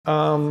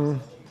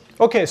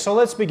Okay, so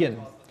let's begin.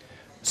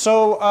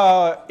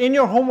 So in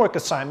your homework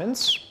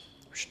assignments,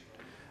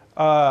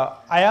 I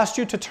asked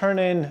you to turn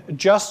in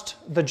just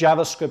the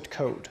JavaScript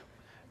code.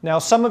 Now,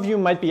 some of you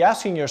might be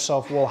asking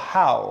yourself, well,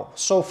 how?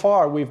 So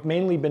far, we've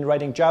mainly been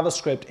writing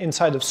JavaScript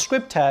inside of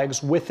script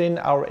tags within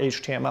our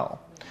HTML.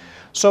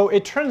 So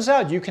it turns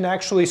out you can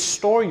actually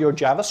store your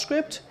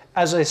JavaScript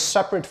as a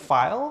separate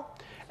file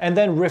and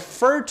then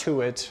refer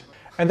to it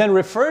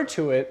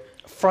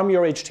from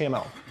your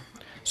HTML.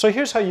 So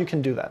here's how you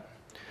can do that.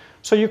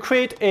 So you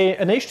create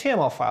an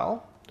HTML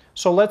file.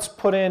 So let's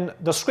put in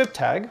the script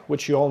tag,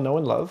 which you all know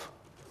and love.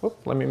 Whoop,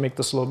 let me make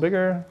this a little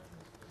bigger.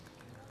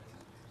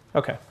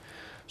 Okay,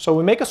 so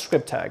we make a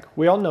script tag.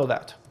 We all know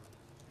that.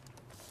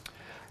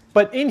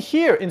 But in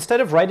here,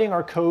 instead of writing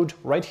our code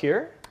right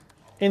here,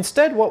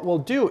 instead what we'll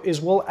do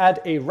is we'll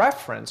add a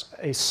reference,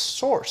 a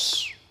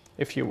source,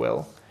 if you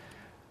will,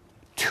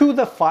 to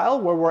the file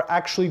where we're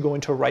actually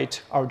going to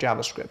write our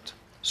JavaScript.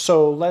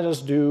 So let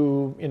us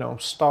do,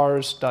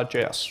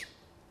 stars.js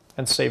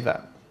and save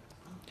that.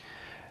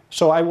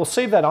 So I will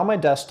save that on my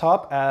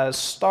desktop as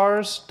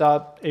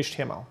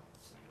stars.html.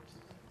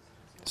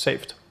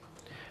 Saved.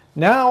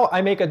 Now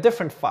I make a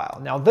different file.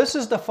 Now this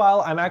is the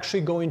file I'm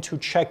actually going to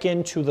check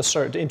into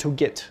into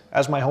Git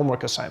as my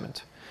homework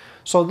assignment.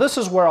 So this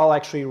is where I'll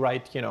actually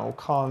write,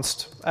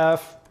 const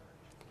f,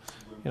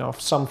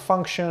 some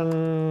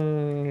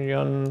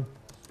function,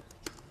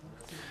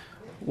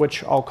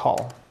 which I'll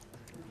call.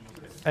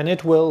 And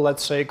it will,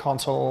 let's say,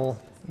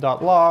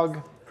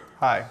 console.log,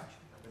 hi.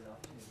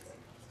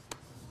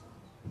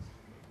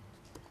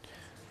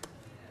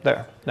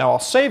 There. Now I'll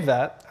save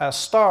that as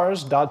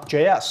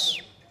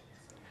stars.js.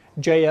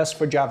 JS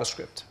for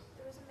JavaScript.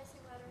 There was a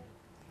missing letter.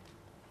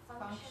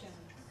 Function.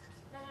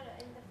 No,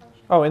 in the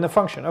function. Oh, in the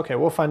function. Okay,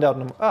 we'll find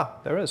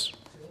out. There is.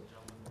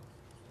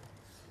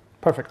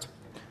 Perfect.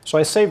 So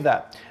I save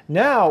that.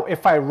 Now,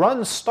 if I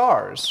run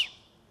stars,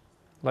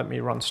 let me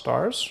run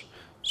stars.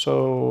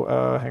 So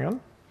hang on.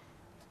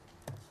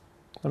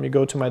 Let me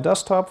go to my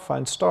desktop,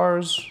 find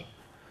stars.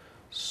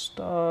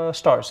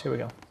 Stars, here we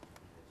go.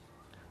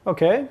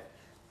 Okay,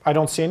 I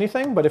don't see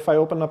anything, but if I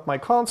open up my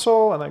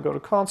console and I go to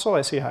console,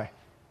 I see hi.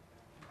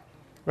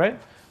 Right?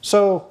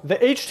 So the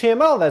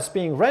HTML that's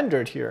being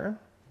rendered here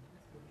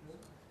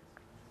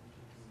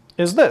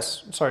is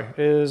this. So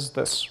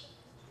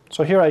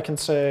here I can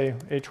say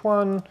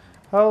h1,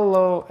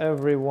 hello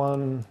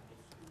everyone.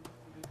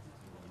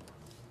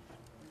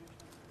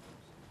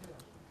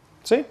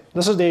 See,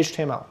 this is the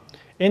HTML.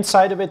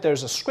 Inside of it,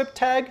 there's a script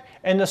tag,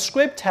 and the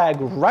script tag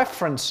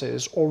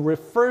references or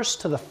refers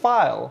to the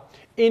file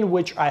in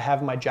which I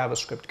have my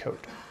JavaScript code.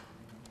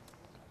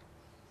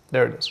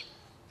 There it is.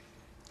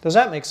 Does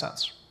that make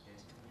sense?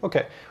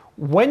 Okay.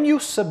 When you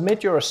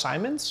submit your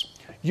assignments,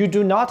 you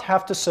do not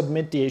have to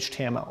submit the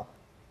HTML.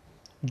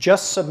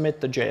 Just submit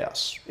the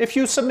JS. If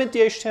you submit the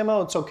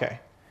HTML, it's okay.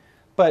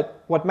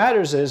 But what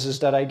matters is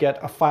that I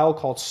get a file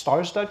called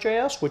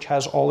stars.js, which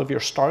has all of your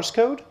stars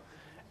code,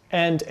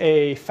 and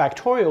a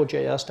factorial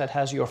JS that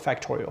has your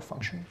factorial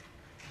function.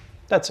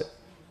 That's it.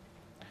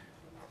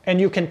 And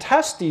you can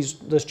test this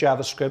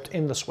JavaScript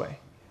in this way.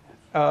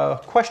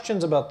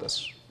 Questions about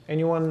this?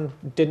 Anyone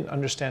didn't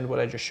understand what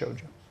I just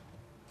showed you?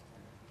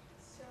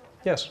 So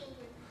yes?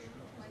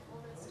 like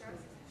all the stars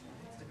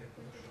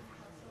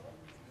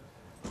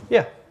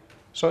Yeah.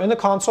 So in the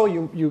console,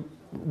 you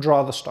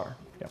draw the star.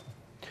 Yeah.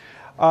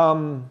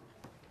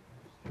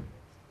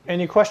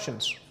 Any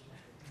questions?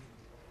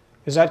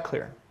 Is that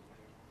clear?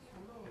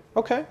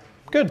 Okay,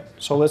 good.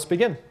 So let's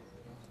begin.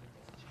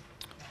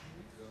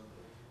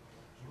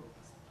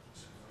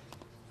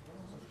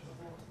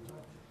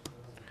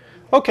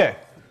 Okay.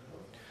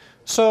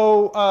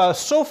 So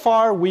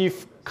far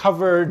we've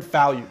covered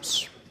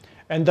values.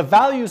 And the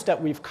values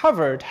that we've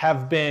covered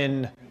have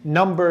been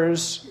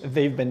numbers,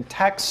 they've been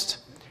text,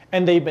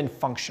 and they've been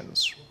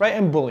functions, right?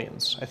 And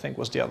booleans, I think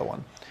was the other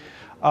one.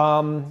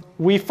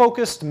 We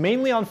focused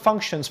mainly on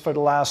functions for the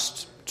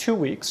last 2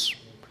 weeks.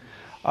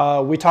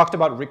 We talked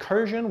about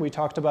recursion. We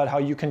talked about how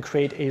you can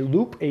create a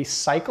loop, a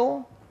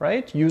cycle,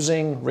 right,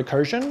 using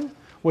recursion,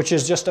 which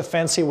is just a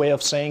fancy way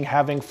of saying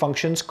having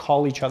functions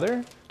call each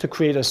other to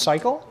create a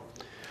cycle.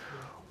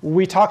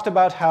 We talked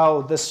about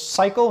how this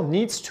cycle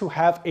needs to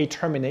have a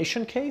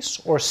termination case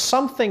or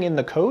something in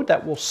the code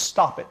that will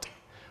stop it.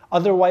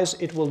 Otherwise,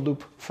 it will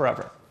loop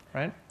forever,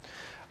 right?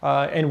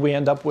 And we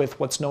end up with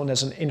what's known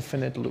as an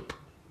infinite loop.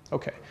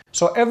 Okay.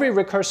 So every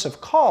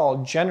recursive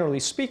call, generally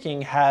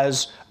speaking,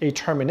 has a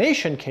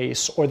termination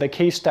case or the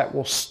case that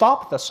will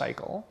stop the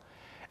cycle,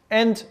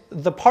 and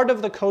the part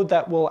of the code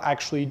that will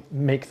actually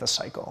make the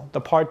cycle,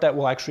 the part that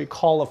will actually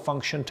call a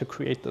function to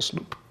create this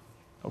loop.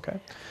 Okay?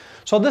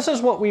 So this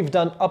is what we've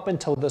done up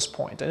until this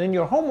point. And in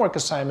your homework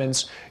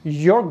assignments,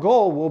 your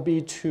goal will be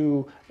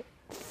to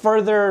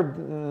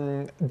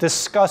further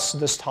discuss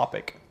this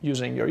topic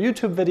using your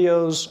YouTube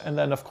videos and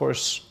then, of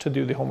course, to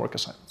do the homework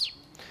assignments.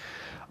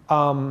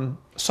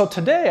 So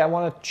today I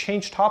want to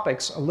change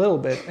topics a little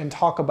bit and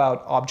talk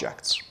about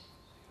objects.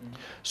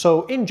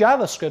 So in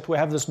JavaScript, we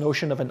have this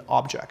notion of an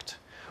object.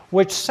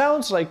 which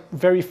sounds like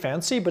very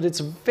fancy, but it's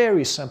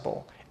very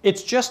simple.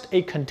 It's just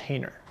a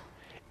container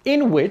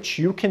in which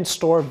you can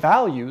store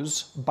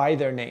values by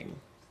their name.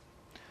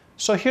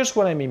 So here's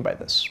what I mean by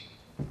this.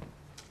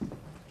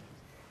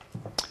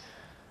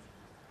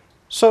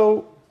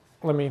 So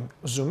let me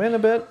zoom in a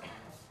bit.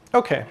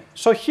 Okay,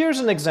 so here's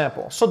an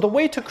example. So the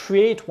way to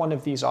create one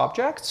of these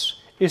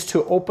objects is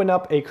to open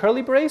up a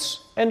curly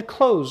brace and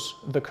close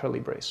the curly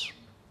brace.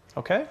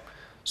 Okay,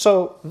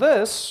 so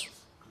this,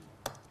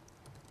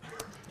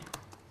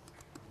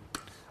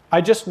 I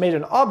just made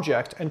an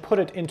object and put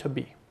it into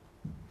B.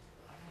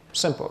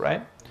 Simple,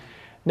 right?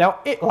 Now,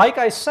 like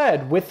I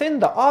said, within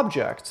the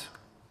object,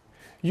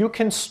 you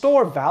can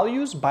store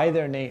values by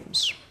their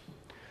names.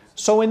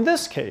 So in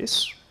this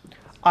case,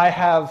 I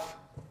have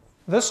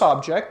this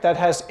object that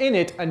has in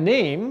it a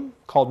name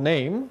called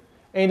name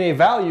and a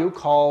value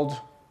called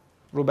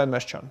Ruben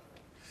Meshchan.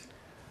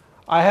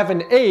 I have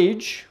an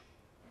age,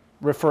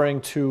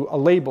 referring to a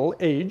label,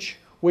 age,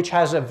 which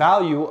has a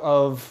value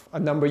of a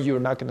number you're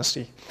not going to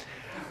see.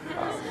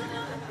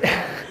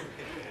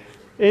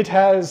 It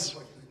has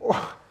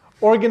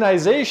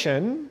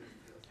organization,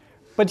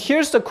 but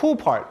here's the cool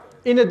part.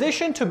 In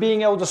addition to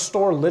being able to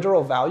store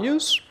literal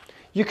values,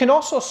 you can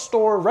also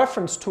store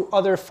reference to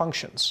other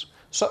functions.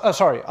 So,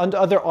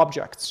 other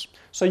objects.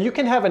 So you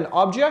can have an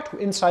object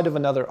inside of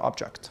another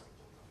object.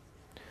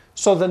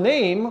 So the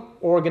name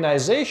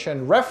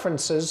organization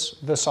references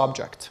this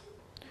object,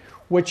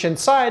 which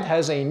inside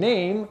has a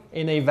name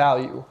and a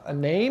value, a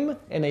name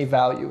and a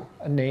value,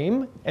 a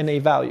name and a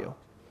value.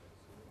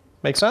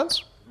 Make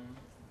sense?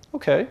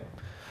 Okay.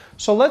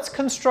 So let's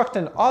construct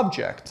an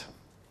object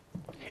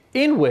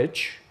in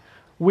which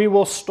we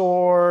will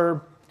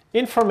store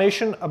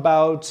information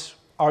about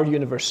our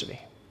university.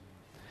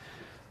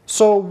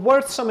 So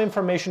what's some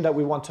information that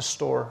we want to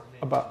store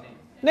about?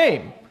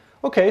 Name.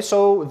 Okay,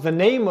 so the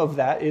name of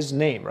that is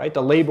name, right?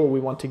 The label we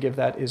want to give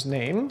that is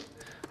name.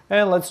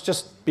 And let's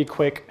just be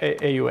quick,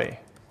 AUA,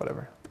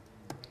 whatever.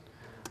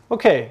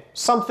 Okay,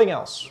 something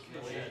else.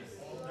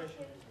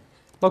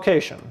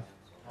 Location.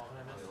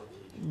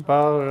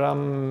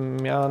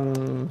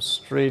 Baramyan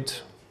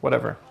Street,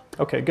 whatever.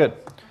 Okay, good.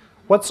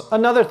 What's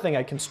another thing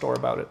I can store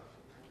about it?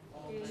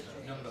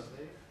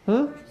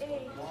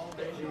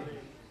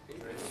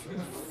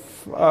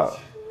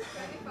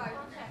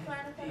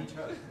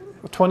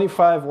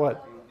 25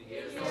 what?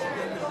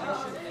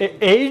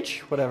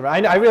 Age? Whatever.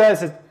 I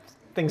realize that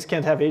things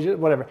can't have age,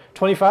 whatever.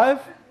 25?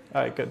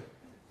 All right, good.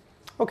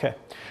 Okay.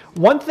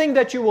 One thing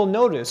that you will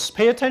notice,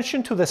 pay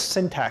attention to the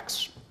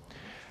syntax.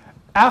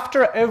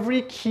 After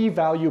every key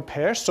value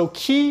pair, so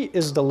key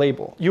is the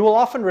label. You will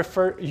often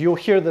you'll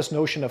hear this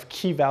notion of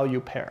key value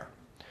pair.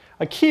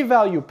 A key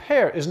value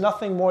pair is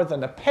nothing more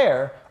than a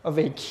pair of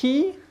a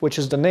key, which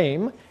is the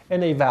name,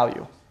 and a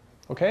value.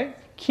 Okay?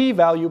 Key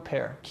value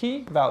pair.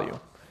 Key value.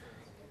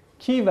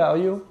 Key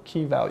value,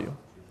 key value.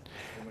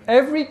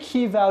 Every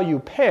key value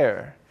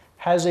pair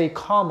has a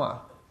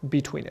comma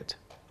between it.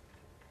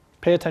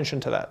 Pay attention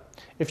to that.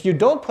 If you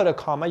don't put a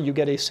comma, you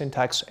get a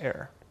syntax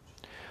error.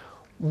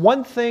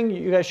 One thing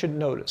you guys should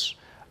notice,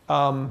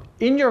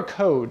 in your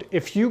code,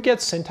 if you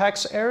get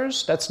syntax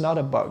errors, that's not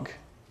a bug.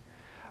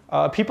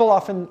 People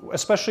often,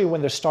 especially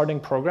when they're starting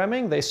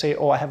programming, they say,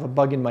 oh, I have a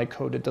bug in my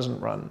code, it doesn't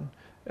run.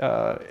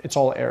 It's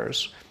all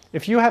errors.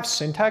 If you have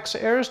syntax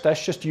errors,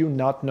 that's just you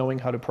not knowing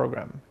how to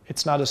program.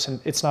 It's not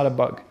a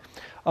bug.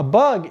 A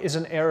bug is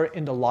an error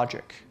in the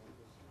logic.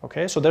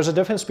 Okay, so there's a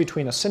difference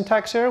between a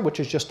syntax error, which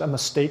is just a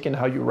mistake in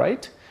how you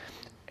write,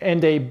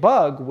 and a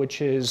bug,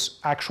 which is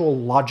actual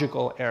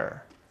logical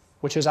error,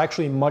 which is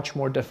actually much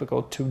more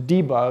difficult to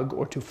debug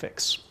or to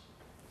fix.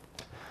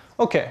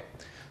 Okay,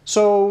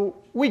 so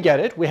we get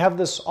it. We have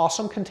this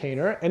awesome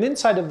container, and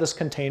inside of this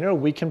container,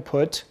 we can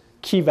put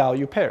key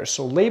value pairs,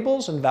 so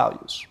labels and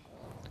values.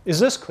 Is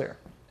this clear?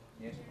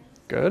 Yes.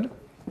 Good.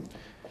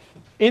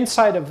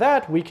 Inside of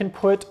that, we can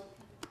put,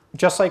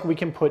 just like we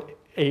can put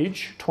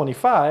age,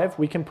 25,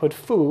 we can put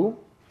foo,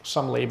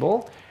 some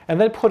label,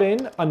 and then put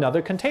in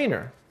another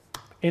container,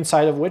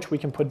 inside of which we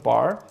can put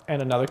bar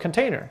and another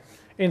container,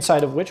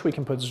 inside of which we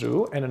can put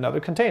zoo and another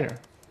container.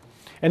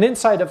 And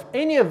inside of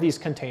any of these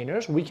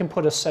containers, we can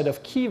put a set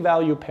of key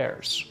value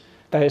pairs,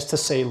 that is to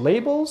say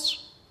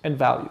labels and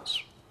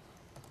values.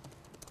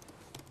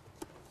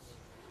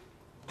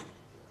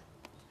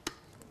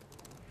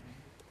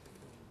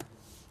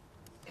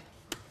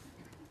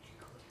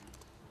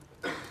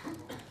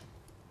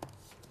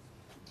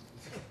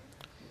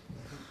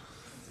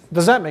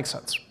 Does that make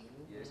sense?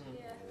 Yes.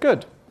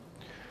 Good.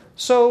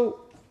 So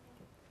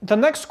the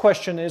next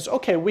question is,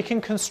 okay, we can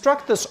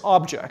construct this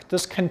object,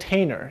 this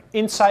container,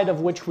 inside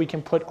of which we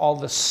can put all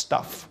this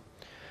stuff.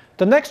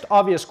 The next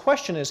obvious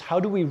question is,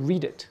 how do we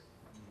read it?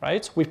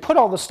 Right? We've put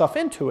all the stuff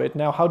into it,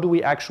 now how do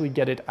we actually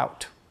get it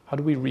out? How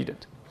do we read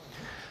it?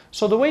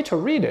 So the way to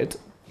read it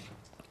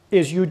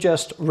is you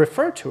just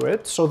refer to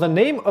it. So the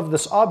name of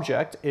this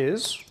object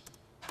is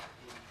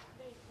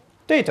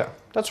data.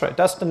 That's right,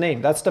 that's the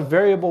name. That's the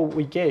variable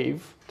we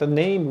gave, the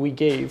name we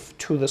gave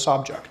to this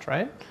object,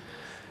 right?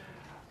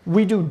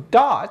 We do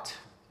dot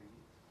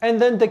and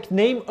then the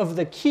name of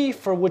the key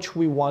for which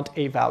we want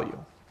a value.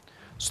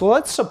 So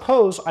let's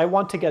suppose I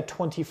want to get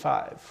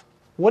 25.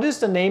 What is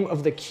the name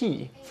of the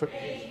key for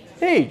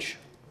age?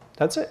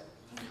 That's it.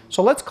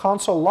 So let's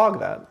console log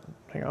that.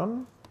 Hang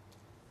on.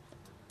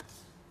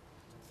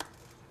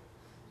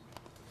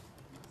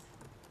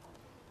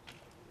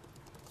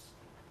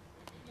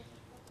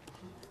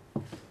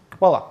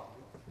 Voila.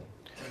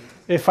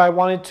 If I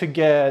wanted to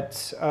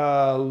get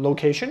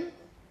location,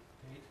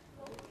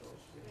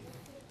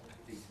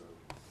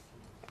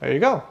 there you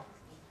go.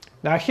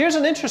 Now here's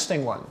an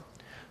interesting one.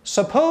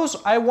 Suppose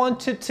I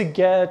wanted to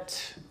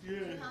get,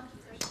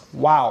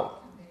 wow.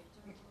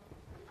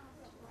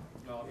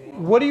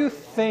 What do you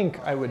think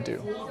I would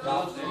do?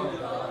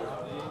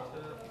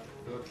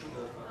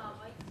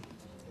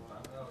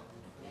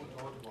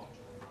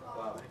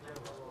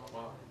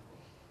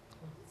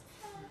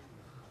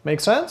 Make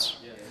sense?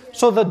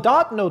 So the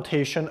dot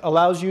notation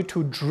allows you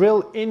to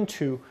drill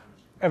into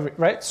every,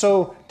 right?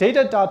 So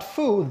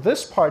data.foo,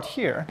 this part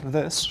here,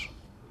 this,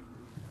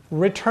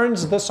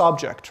 returns this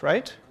object,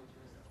 right?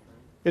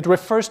 It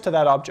refers to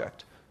that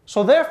object.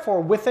 So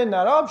therefore, within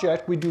that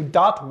object, we do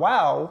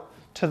 .wow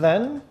to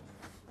then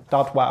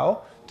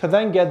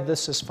get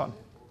this is fun.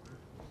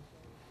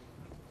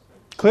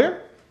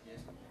 Clear?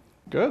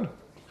 Good.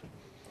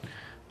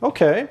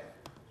 Okay.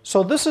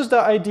 So this is the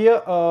idea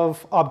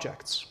of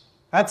objects.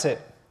 That's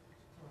it.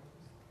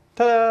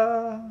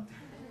 Ta-da!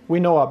 We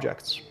know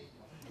objects.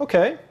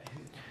 Okay.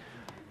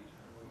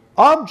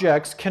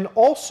 Objects can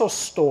also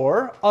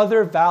store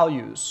other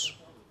values.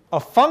 A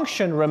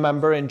function,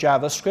 remember, in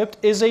JavaScript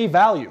is a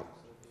value.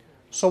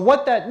 So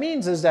what that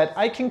means is that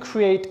I can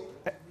create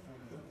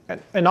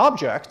an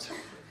object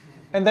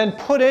and then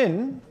put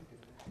in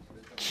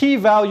key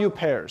value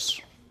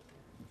pairs.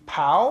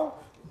 Pow,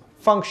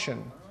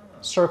 function.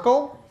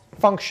 Circle,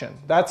 function.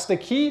 That's the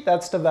key,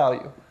 that's the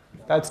value.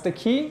 That's the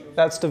key,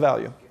 that's the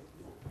value.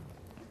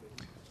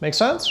 Make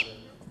sense?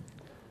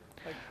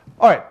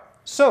 All right,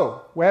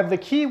 so we have the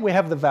key, we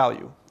have the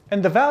value.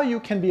 And the value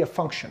can be a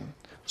function.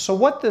 So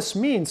what this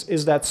means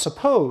is that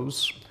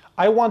suppose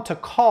I want to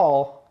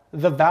call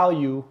the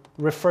value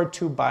referred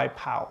to by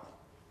pow.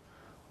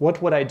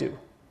 What would I do?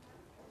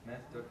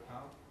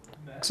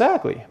 Math.pow?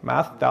 Exactly,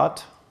 math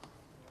dot,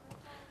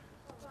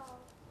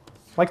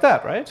 like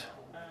that, right?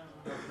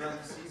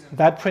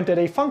 That printed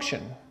a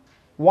function.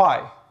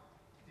 Why?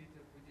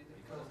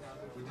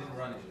 We didn't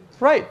run it.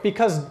 Right,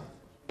 because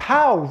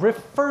pow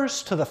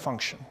refers to the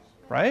function,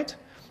 right?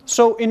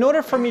 So in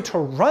order for me to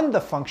run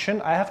the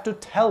function, I have to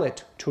tell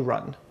it to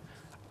run.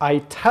 I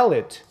tell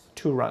it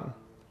to run.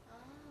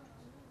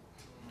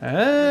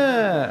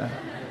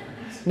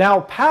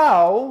 Now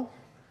pow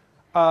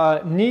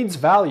needs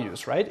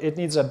values, right? It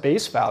needs a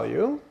base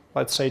value,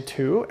 let's say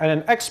 2, and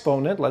an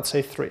exponent, let's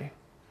say 3.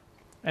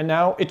 And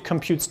now it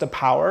computes the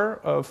power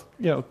of,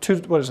 2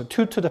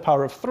 to the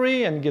power of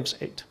 3 and gives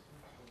 8.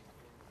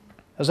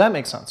 Does that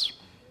make sense?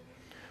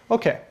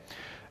 Okay.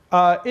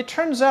 It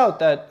turns out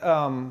that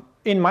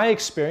in my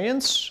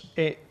experience,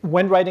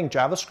 when writing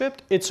JavaScript,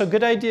 it's a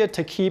good idea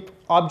to keep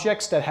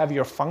objects that have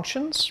your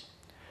functions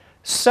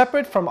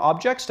separate from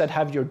objects that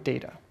have your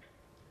data.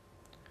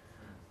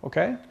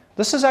 Okay?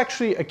 This is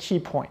actually a key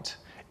point.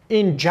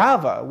 In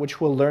Java,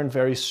 which we'll learn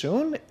very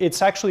soon,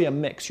 it's actually a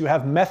mix. You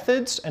have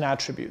methods and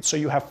attributes. So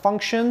you have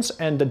functions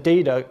and the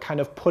data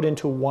kind of put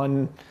into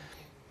one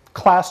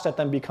class that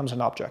then becomes an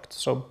object.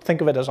 So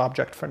think of it as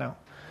object for now.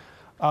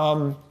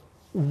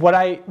 What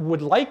I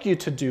would like you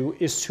to do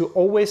is to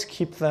always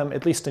keep them,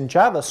 at least in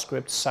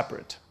JavaScript,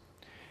 separate.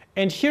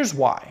 And here's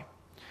why.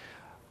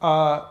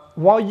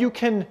 While you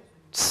can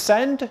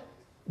send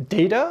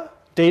data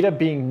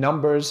being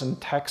numbers and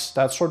text,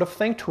 that sort of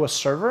thing, to a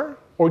server,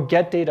 or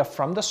get data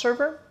from the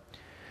server,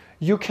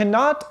 you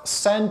cannot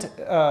send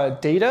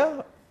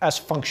data as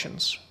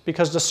functions,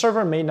 because the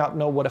server may not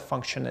know what a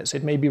function is.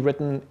 It may be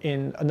written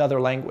in another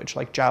language,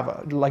 like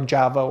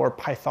Java or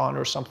Python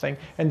or something,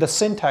 and the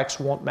syntax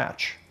won't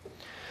match.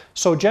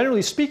 So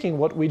generally speaking,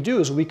 what we do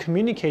is we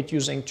communicate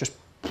using just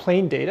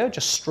plain data,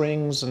 just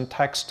strings and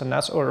text and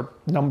or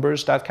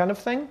numbers, that kind of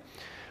thing.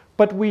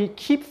 But we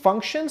keep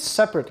functions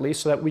separately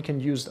so that we can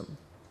use them.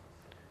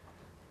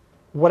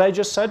 What I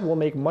just said will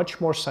make much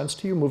more sense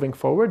to you moving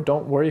forward.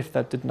 Don't worry if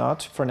that did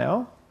not for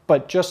now,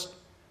 but just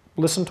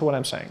listen to what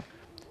I'm saying.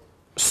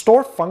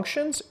 Store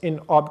functions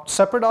in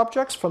separate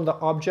objects from the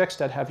objects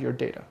that have your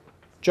data.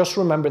 Just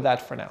remember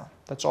that for now.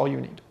 That's all you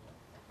need.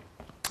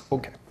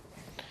 Okay.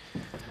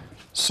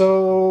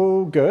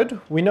 So good.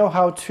 We know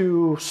how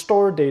to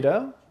store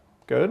data.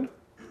 Good.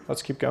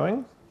 Let's keep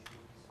going.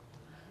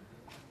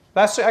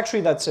 That's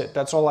it.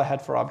 That's all I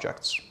had for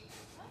objects.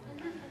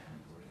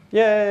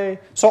 Yay.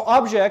 So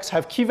objects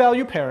have key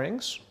value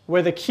pairings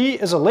where the key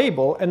is a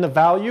label and the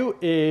value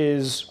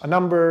is a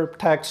number,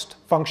 text,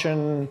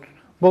 function,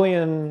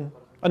 Boolean,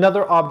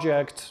 another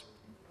object,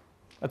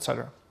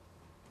 etc.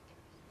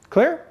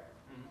 Clear?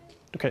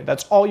 Okay,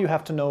 that's all you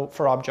have to know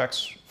for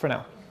objects for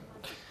now.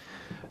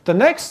 The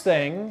next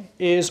thing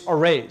is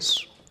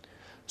arrays.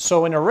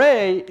 So an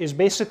array is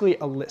basically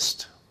a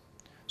list.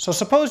 So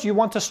suppose you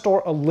want to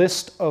store a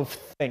list of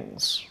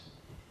things,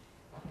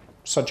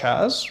 such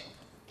as,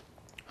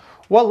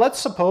 well, let's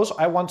suppose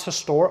I want to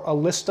store a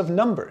list of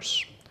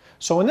numbers.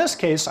 So in this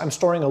case, I'm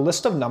storing a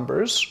list of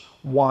numbers,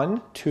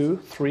 1, 2,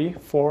 3,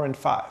 4, and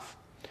 5.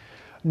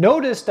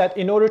 Notice that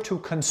in order to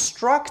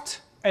construct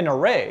an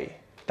array,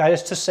 that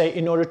is to say,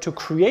 in order to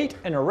create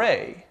an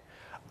array,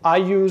 I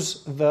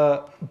use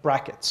the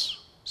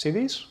brackets. See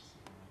these?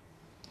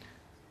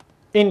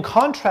 In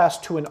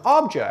contrast to an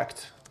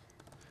object,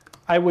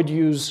 I would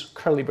use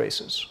curly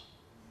braces.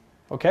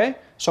 Okay?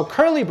 So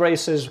curly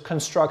braces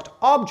construct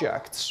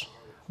objects,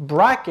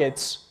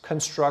 brackets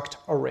construct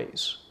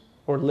arrays,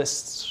 or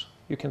lists.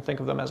 You can think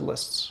of them as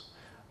lists,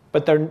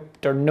 but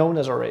they're known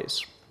as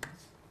arrays.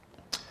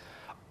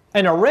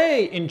 An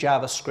array in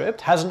JavaScript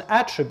has an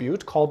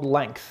attribute called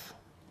length.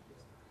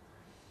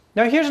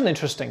 Now here's an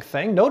interesting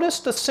thing.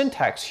 Notice the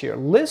syntax here,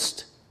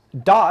 list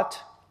dot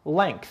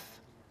length.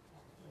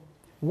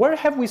 Where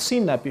have we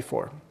seen that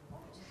before?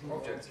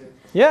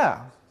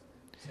 Yeah.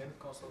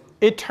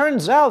 It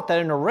turns out that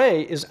an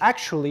array is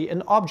actually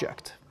an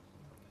object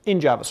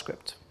in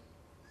JavaScript.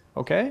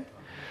 Okay?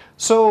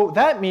 So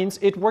that means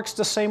it works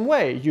the same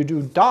way. You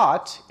do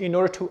dot in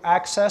order to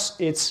access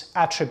its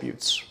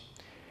attributes.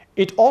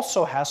 It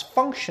also has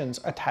functions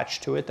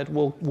attached to it that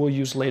we'll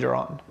use later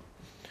on.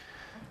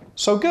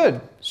 So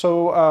good.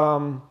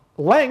 So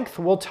length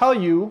will tell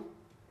you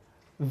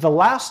the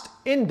last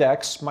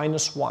index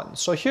minus 1.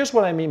 So here's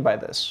what I mean by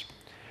this.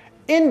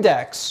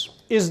 Index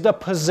is the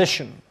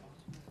position.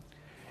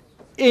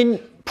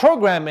 In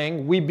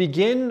programming, we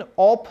begin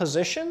all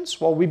positions.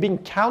 Well, we begin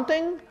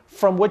counting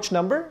from which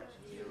number?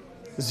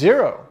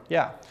 0.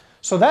 Yeah.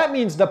 So that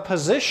means the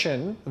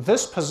position,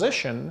 this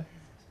position,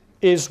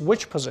 is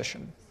which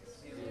position?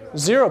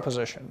 0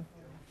 position.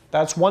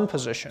 That's 1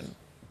 position,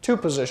 2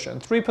 position,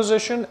 3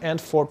 position, and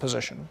 4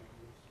 position.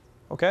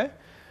 Okay?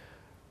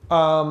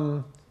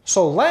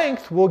 So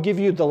length will give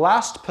you the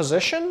last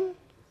position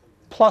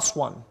plus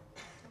 1.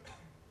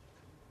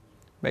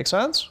 Make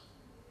sense?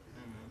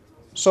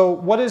 So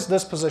what is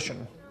this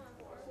position?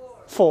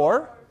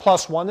 4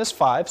 plus 1 is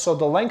 5. So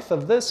the length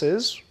of this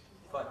is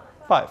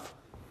 5.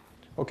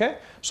 Okay?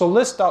 So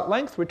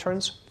list.length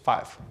returns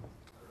 5.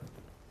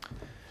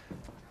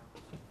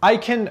 I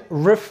can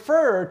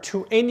refer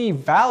to any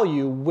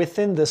value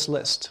within this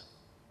list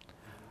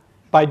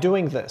by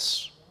doing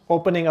this.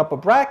 Opening up a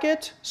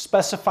bracket,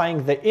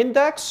 specifying the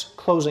index,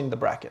 closing the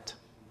bracket.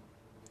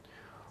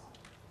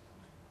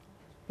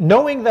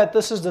 Knowing that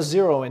this is the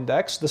 0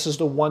 index, this is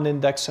the 1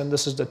 index, and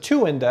this is the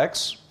 2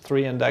 index,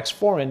 3 index,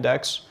 4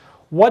 index,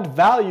 what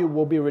value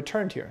will be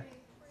returned here?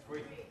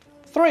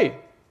 3,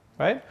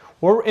 right?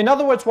 In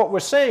other words, what we're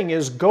saying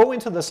is go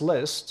into this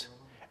list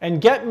and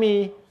get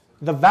me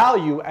the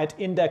value at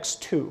index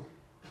 2.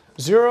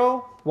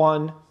 0,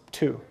 1,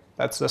 2.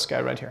 That's this guy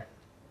right here.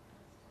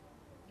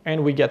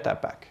 And we get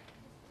that back.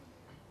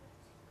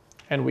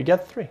 And we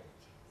get 3.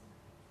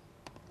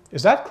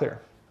 Is that clear?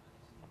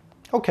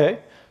 Okay,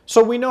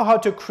 so we know how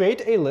to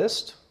create a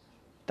list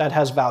that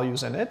has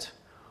values in it.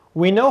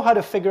 We know how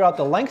to figure out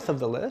the length of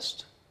the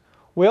list.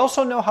 We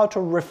also know how to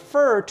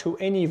refer to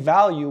any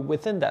value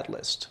within that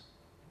list.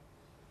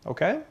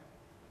 Okay?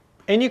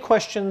 Any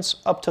questions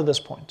up to this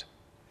point?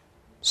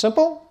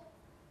 Simple?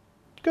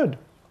 Good.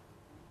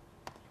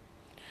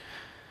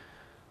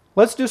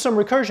 Let's do some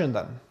recursion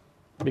then,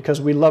 because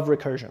we love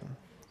recursion.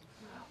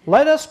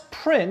 Let us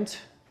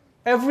print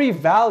every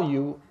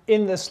value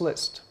in this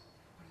list.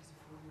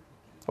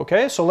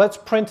 Okay, so let's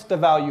print the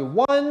value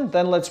 1,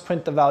 then let's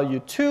print the value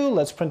 2,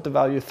 let's print the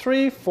value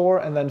 3, 4,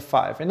 and then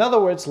 5. In other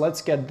words,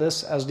 let's get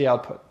this as the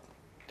output.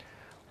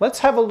 Let's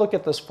have a look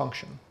at this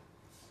function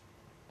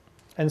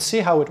and see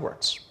how it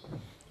works.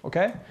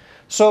 Okay,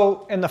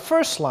 so in the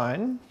first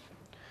line,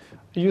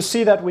 you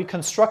see that we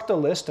construct a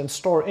list and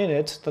store in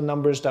it the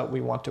numbers that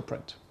we want to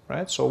print.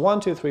 Right? So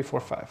 1, 2, 3, 4,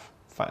 5.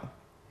 Fine.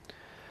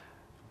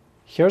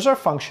 Here's our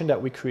function that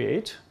we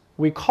create.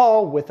 We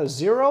call with a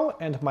 0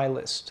 and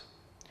mylist.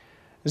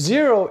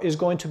 0 is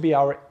going to be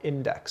our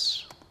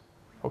index.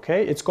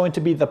 Okay? It's going to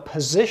be the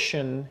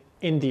position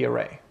in the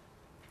array.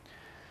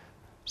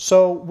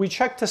 So we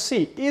check to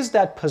see, is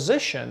that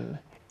position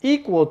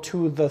equal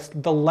to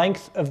the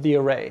length of the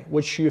array,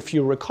 which, if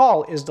you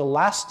recall, is the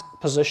last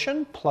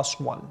position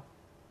plus 1.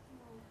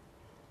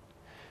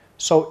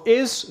 So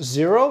is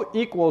 0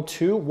 equal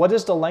to, what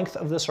is the length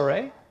of this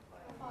array?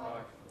 5.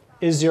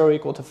 Is 0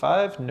 equal to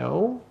 5?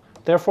 No.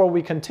 Therefore,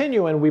 we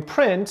continue and we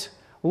print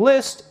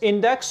list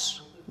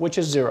index, which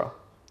is 0.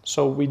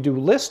 So we do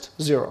list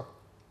 0,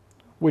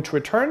 which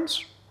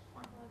returns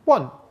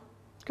 1.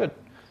 Good.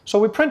 So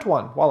we print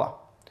 1, voila.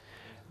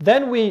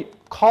 Then we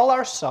call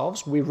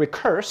ourselves, we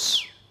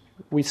recurse,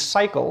 we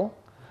cycle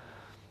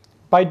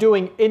by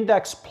doing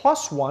index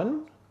plus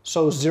 1,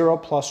 so 0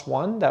 plus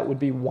 1, that would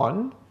be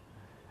 1,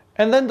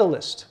 and then the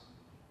list.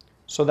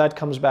 So that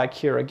comes back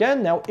here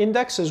again. Now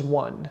index is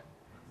 1.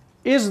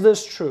 Is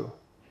this true?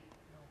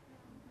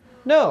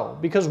 No,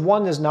 because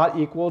 1 is not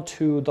equal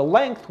to the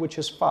length, which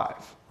is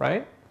 5,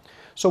 right?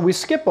 So we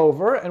skip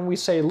over and we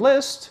say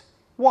list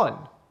 1.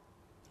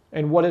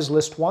 And what is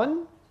list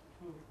 1?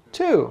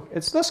 2.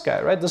 It's this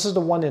guy, right? This is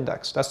the 1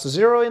 index. That's the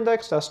 0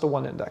 index. That's the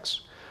 1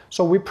 index.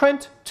 So we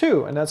print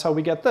 2, and that's how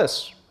we get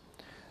this.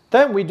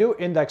 Then we do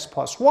index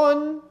plus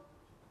 1,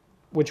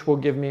 which will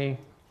give me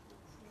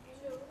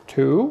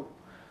 2.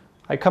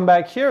 I come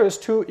back here. Is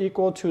 2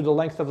 equal to the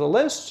length of the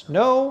list?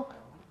 No.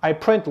 I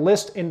print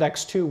list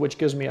index 2, which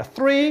gives me a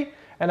 3.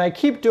 And I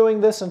keep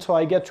doing this until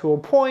I get to a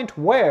point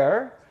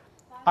where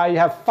I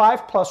have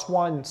 5 plus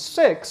 1,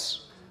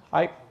 6.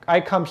 I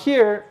come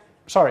here,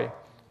 sorry,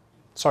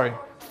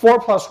 4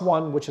 plus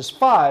 1, which is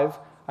 5.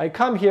 I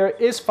come here,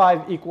 is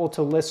 5 equal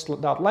to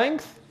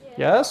list.length?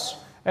 Yes.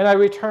 And I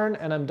return,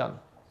 and I'm done.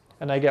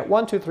 And I get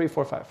 1, 2, 3,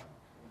 4, 5.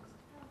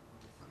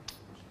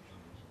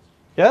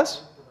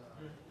 Yes?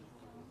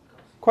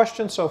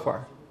 Questions so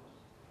far?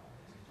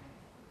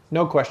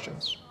 No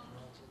questions.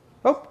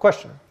 Oh,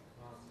 question.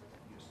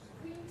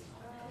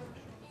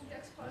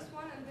 Index plus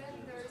 1, and then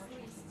there is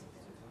list.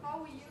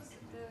 How we use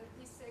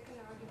this second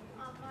argument?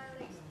 On my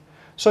list.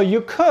 So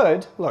you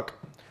could, look,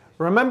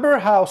 remember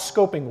how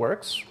scoping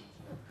works?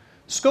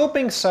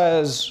 Scoping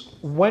says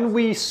when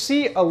we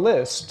see a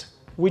list,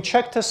 we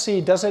check to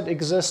see does it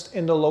exist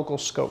in the local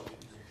scope.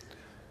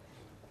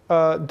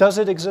 Does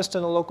it exist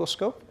in the local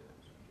scope?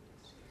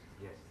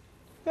 Yes.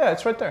 Yeah,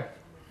 it's right there,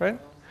 right?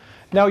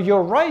 Now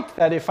you're right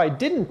that if I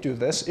didn't do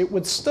this, it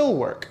would still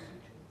work.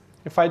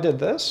 If I did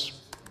this.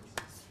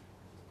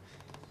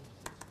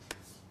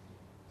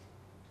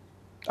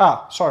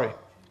 Sorry.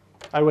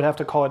 I would have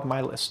to call it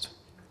my list.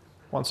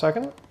 1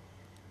 second.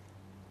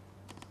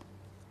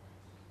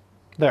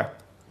 There.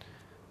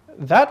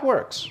 That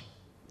works.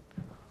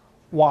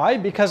 Why?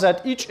 Because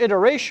at each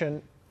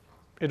iteration,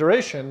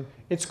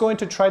 it's going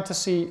to try to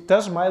see,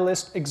 does my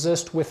list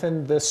exist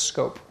within this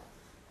scope?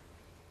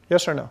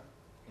 Yes or no?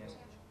 Yes.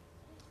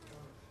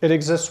 It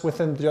exists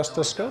within just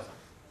this scope?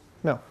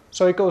 No.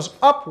 So it goes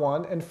up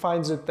 1 and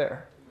finds it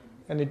there.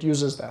 And it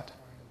uses that.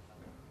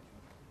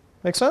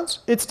 Make sense?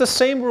 It's the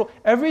same rule.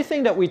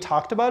 Everything that we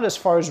talked about as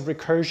far as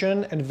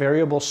recursion and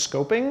variable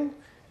scoping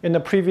in the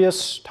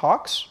previous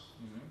talks,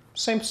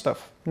 same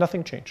stuff.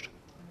 Nothing changed.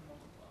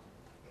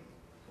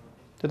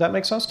 Did that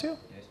make sense to you?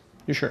 Yes.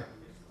 You sure?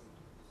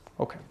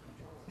 Okay.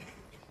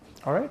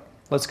 All right.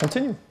 Let's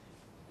continue.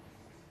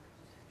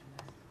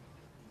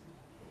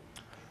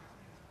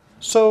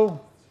 So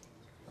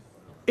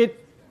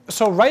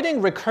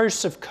writing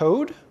recursive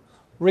code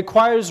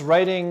requires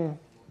writing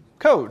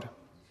code,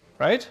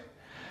 right?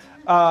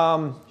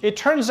 It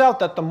turns out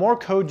that the more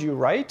code you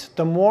write,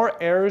 the more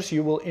errors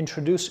you will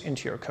introduce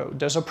into your code.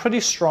 There's a pretty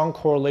strong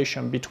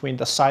correlation between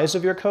the size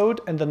of your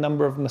code and the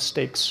number of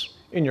mistakes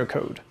in your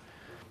code.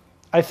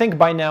 I think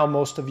by now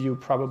most of you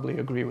probably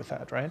agree with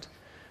that, right?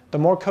 The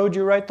more code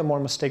you write, the more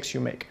mistakes you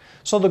make.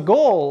 So the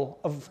goal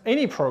of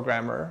any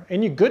programmer,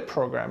 any good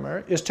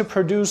programmer, is to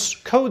produce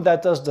code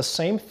that does the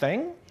same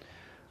thing,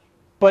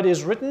 but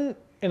is written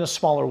in a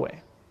smaller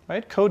way,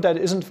 right? Code that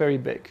isn't very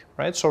big,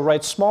 right? So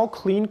write small,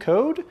 clean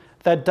code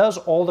that does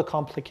all the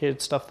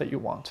complicated stuff that you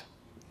want.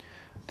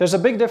 There's a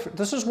big difference.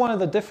 This is one of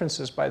the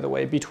differences, by the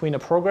way, between a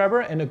programmer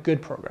and a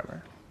good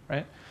programmer,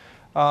 right?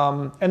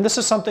 And this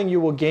is something you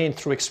will gain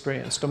through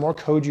experience. The more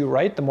code you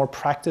write, the more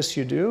practice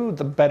you do,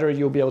 the better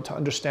you'll be able to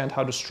understand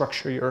how to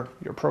structure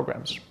your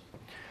programs.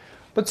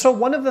 But so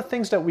one of the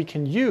things that we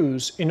can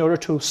use in order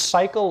to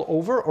cycle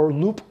over or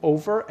loop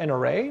over an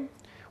array,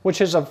 which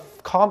is a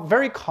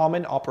very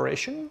common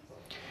operation,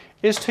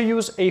 is to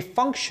use a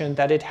function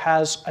that it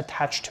has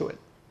attached to it.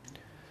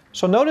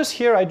 So notice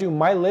here I do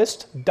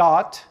mylist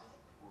dot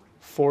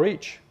for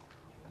each.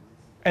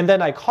 And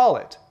then I call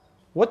it.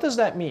 What does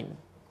that mean?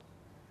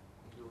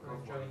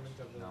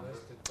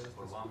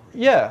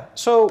 Yeah,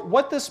 so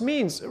what this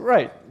means,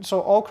 right, so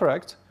all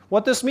correct.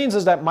 What this means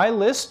is that my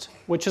list,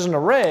 which is an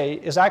array,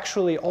 is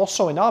actually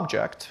also an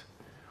object,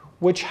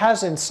 which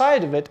has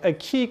inside of it a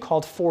key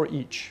called for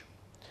each.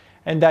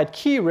 And that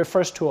key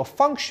refers to a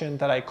function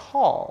that I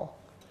call.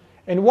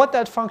 And what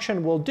that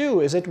function will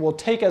do is it will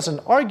take as an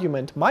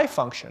argument my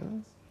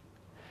function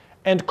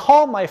and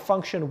call my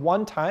function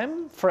one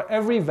time for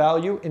every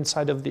value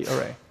inside of the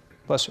array.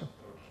 Bless you.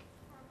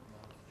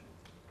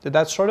 Did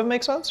that sort of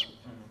make sense?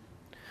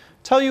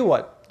 Tell you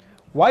what,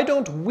 why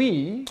don't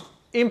we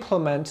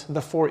implement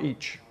the for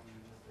each?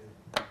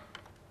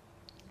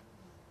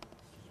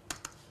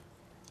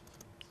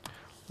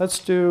 Let's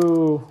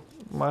do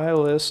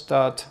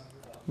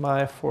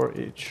mylist.my for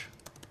each.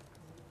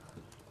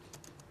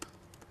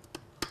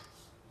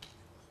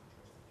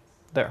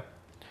 There.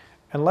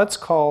 And let's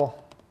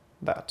call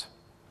that.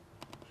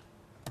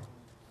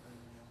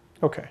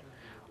 Okay.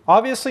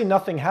 Obviously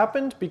nothing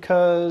happened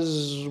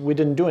because we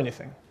didn't do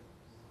anything.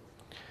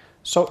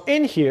 So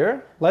in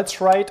here,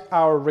 let's write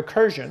our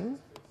recursion,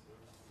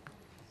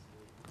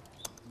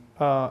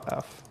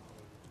 f,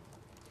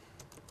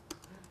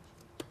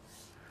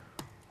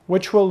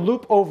 which will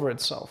loop over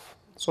itself.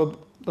 So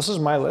this is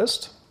my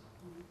list.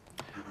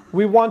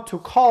 We want to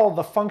call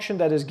the function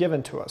that is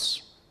given to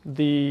us,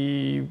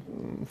 the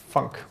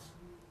func.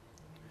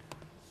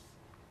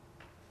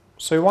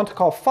 So we want to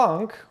call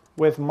func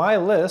with my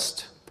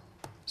list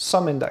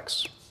some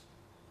index.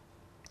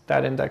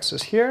 That index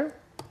is here.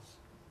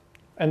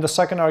 And the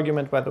second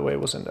argument, by the way,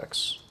 was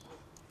index.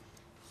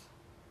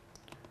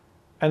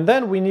 And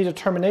then we need a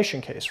termination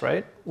case,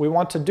 right? We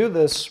want to do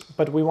this,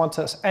 but we want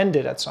to end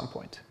it at some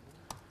point.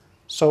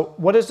 So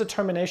what is the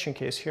termination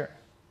case here?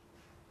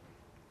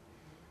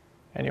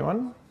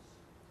 Anyone?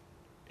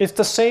 It's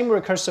the same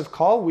recursive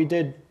call we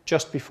did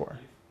just before.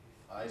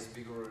 I is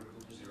bigger or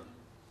equal to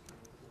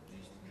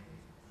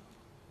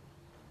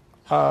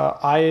 0.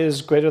 I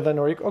is greater than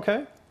or equal,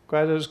 okay.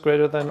 Grad is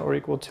greater than or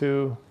equal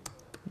to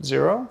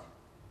 0.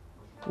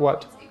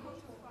 What?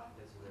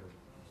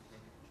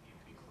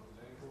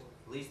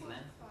 Least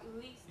length.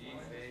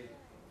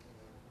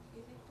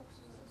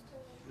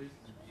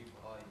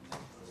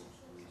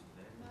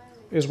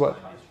 Is what?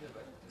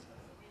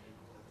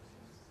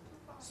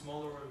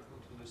 Smaller or equal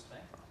to least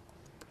length?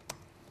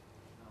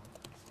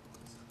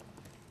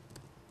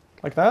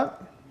 Like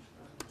that?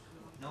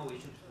 No, we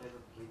should have a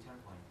return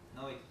point.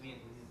 No, it means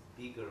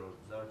bigger or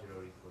larger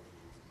or equal.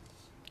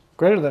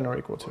 Greater than or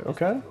equal to,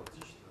 okay.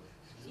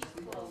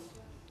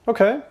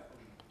 Okay,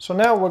 so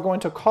now we're going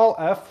to call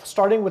f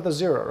starting with a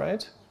 0,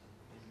 right?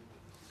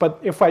 But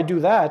if I do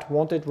that,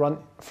 won't it run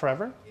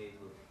forever? Yeah, it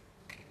will.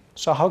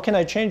 So how can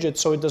I change it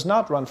so it does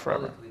not run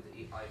forever? With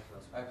I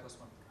plus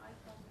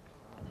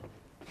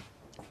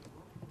 1.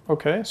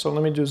 Okay, so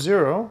let me do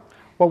 0.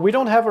 Well, we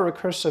don't have a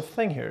recursive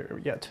thing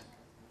here yet.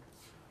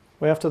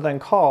 We have to then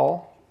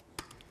call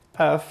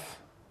f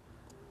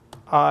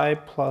I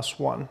plus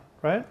 1,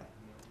 right?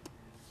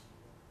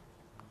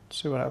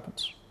 Let's see what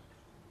happens.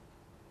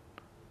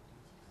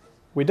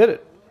 We did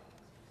it.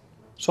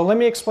 So let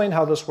me explain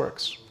how this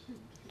works.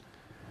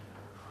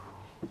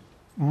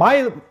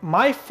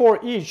 My for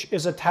each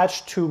is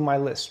attached to my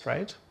list,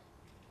 right?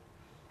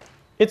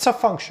 It's a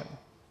function.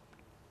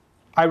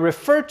 I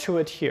refer to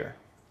it here.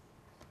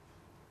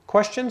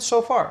 Questions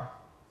so far?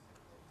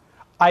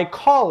 I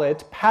call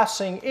it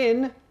passing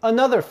in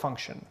another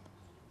function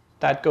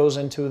that goes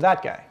into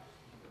that guy.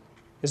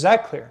 Is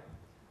that clear?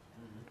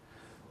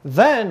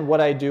 Then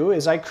what I do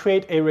is I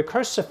create a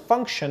recursive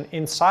function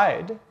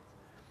inside.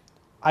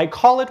 I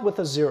call it with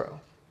a 0.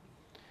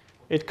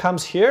 It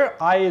comes here,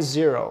 I is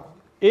 0.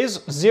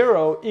 Is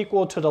 0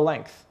 equal to the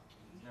length?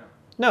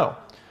 No.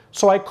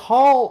 So I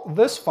call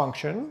this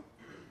function,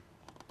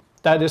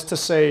 that is to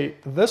say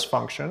this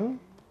function,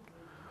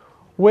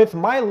 with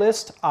my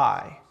list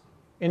I.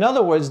 In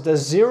other words, the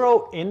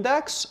 0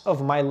 index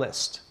of my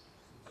list,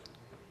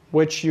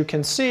 which you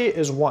can see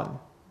is 1,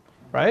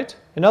 right?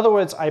 In other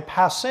words, I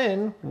pass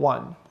in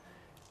 1.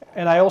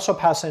 And I also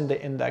pass in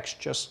the index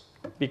just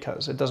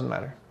because, it doesn't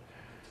matter.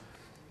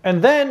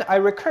 And then I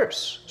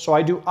recurse. So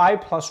I do I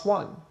plus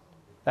 1.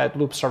 That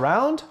loops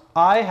around.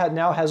 I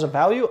now has a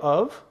value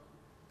of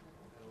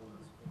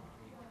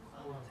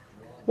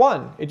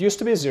 1. It used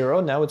to be 0,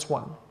 now it's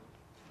 1.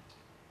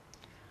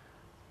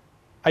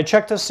 I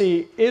check to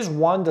see, is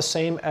 1 the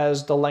same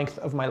as the length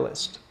of my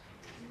list?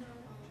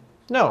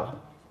 No.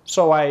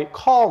 So I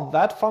call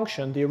that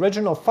function, the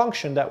original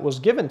function that was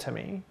given to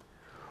me,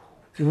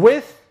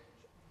 with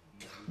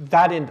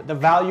that the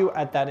value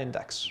at that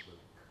index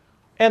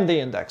and the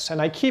index. And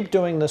I keep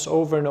doing this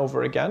over and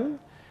over again.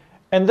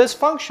 And this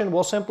function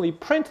will simply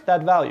print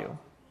that value,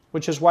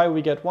 which is why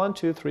we get 1,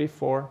 2, 3,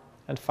 4,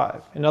 and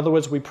 5. In other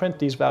words, we print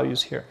these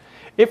values here.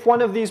 If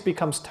one of these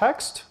becomes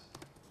text,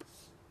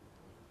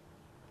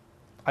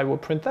 I will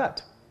print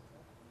that.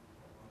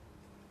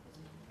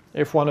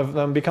 If one of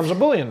them becomes a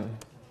Boolean,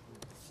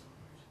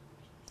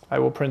 I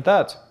will print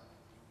that.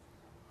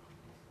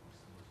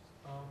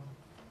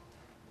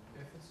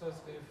 If it says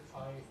if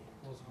I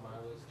equals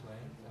minus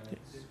length and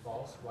it's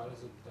false, why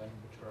does it then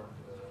return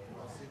the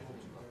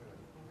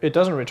It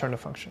doesn't return a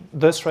function.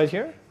 This right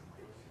here?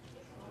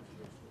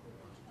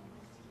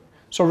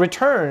 So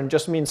return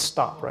just means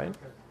stop, right?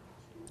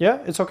 Yeah,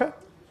 it's okay?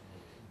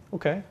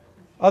 Okay.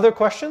 Other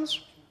questions?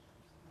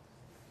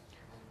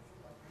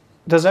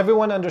 Does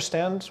everyone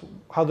understand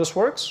how this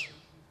works?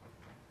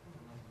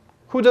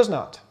 Who does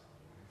not?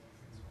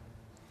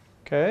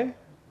 Okay.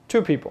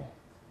 2 people,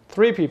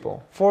 3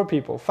 people, 4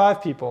 people,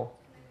 5 people.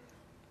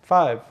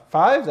 5.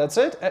 5, that's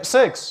it?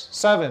 6,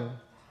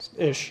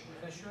 7-ish.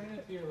 shouldn't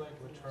it be like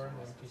return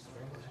empty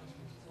string?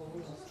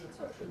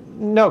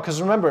 No,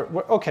 because remember,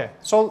 okay,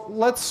 so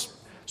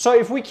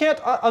if we can't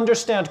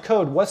understand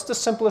code, what's the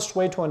simplest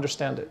way to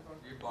understand it?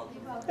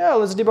 Yeah,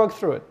 let's debug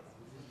through it.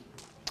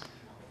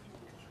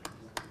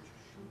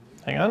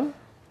 Hang on.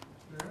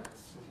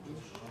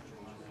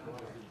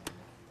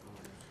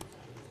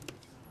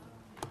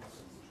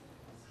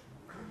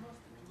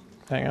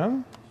 Hang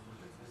on.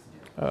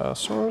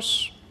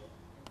 Source.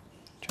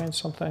 Change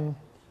something.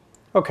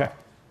 Okay.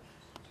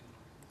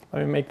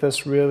 Let me make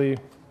this really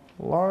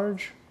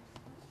large.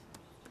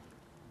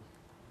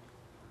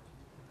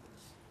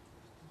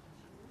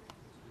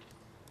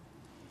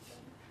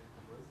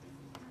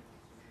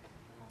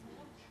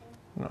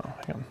 No,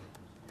 hang on.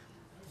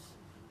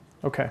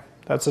 Okay,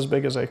 that's as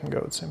big as I can go,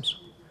 it seems.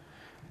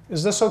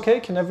 Is this okay?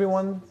 Can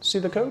everyone see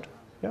the code?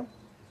 Yeah?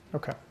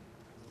 Okay.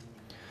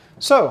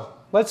 So,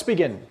 let's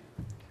begin.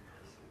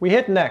 We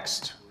hit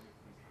next.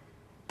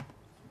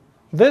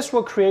 This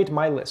will create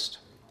my list.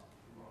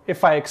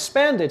 If I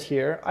expand it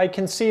here, I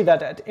can see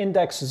that at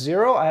index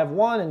 0, I have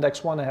 1,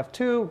 index 1, I have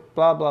 2,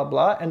 blah, blah,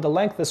 blah, and the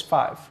length is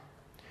 5.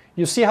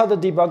 You see how the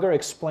debugger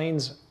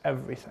explains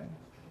everything.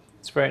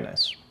 It's very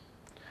nice.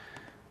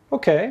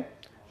 Okay,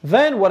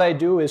 then what I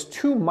do is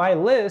to my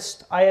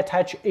list, I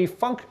attach a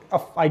function,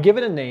 I give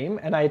it a name,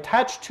 and I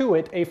attach to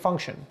it a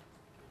function.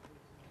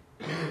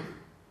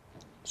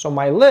 So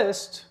my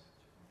list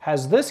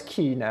has this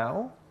key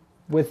now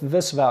with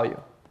this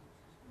value.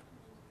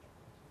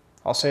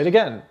 I'll say it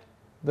again.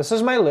 This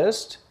is my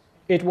list.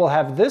 It will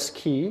have this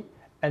key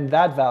and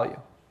that value.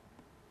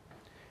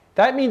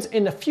 That means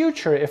in the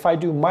future, if I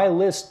do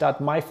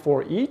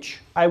mylist.myForEach,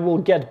 I will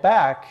get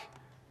back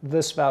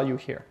this value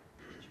here.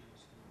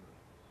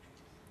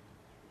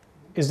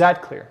 Is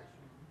that clear?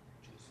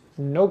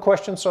 No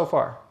questions so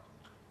far?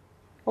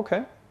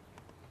 Okay.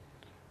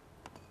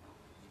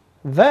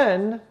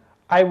 Then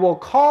I will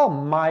call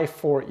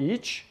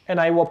myForEach and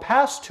I will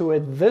pass to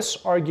it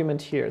this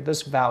argument here,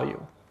 this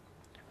value.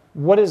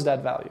 What is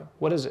that value?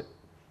 What is it?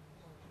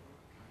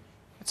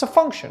 It's a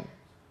function,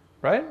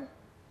 right?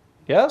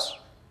 Yes?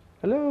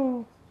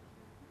 Hello?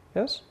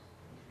 Yes?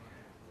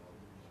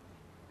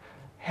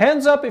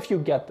 Hands up if you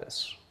get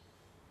this.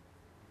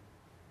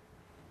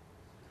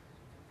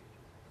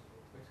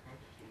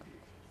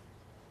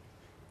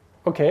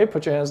 Okay,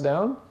 put your hands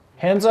down.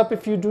 Hands up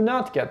if you do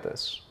not get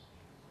this.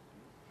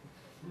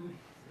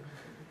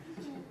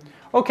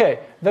 Okay,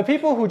 the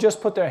people who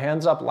just put their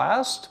hands up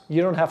last,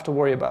 you don't have to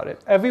worry about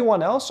it.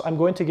 Everyone else, I'm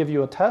going to give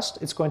you a test.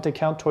 It's going to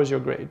count towards your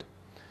grade.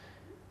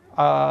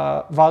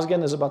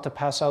 Vazgen is about to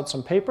pass out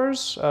some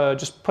papers.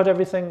 Just put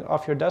everything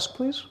off your desk,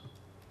 please.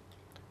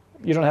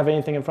 You don't have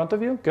anything in front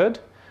of you? Good.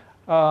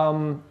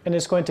 And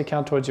it's going to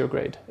count towards your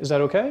grade. Is that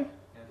okay?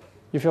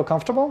 You feel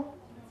comfortable?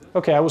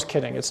 Okay, I was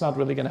kidding. It's not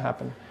really going to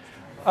happen.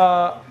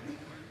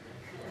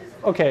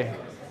 Okay.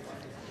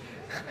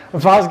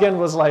 Vazgen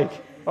was like,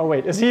 oh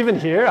wait, is he even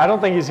here? I don't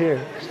think he's here.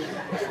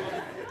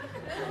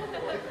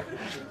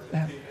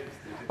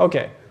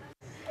 Okay.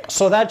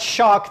 So that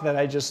shock that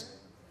I just...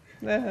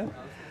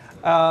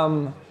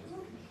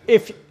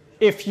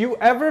 if you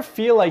ever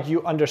feel like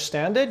you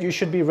understand it, you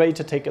should be ready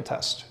to take a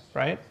test,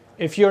 right?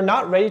 If you're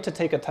not ready to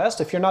take a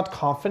test, if you're not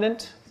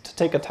confident to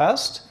take a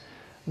test,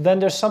 then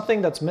there's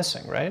something that's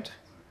missing, right?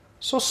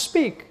 So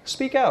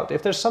speak out.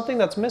 If there's something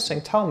that's missing,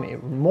 tell me.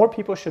 More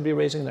people should be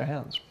raising their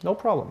hands. No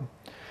problem.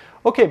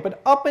 Okay, but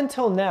up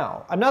until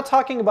now, I'm not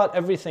talking about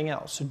everything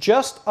else,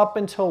 just up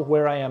until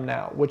where I am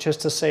now, which is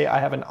to say I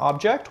have an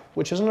object,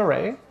 which is an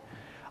array.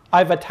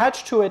 I've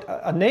attached to it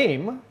a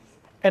name,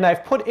 and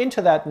I've put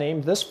into that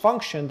name this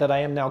function that I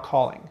am now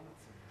calling.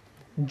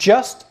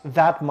 Just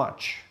that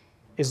much.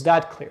 Is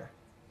that clear?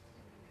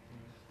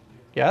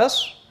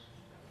 Yes?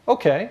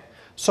 Okay.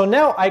 So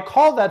now I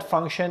call that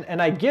function, and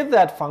I give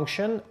that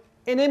function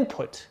an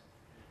input,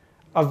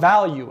 a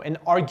value, an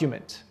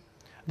argument.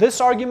 This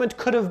argument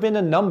could have been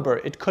a number,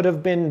 it could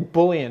have been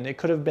Boolean, it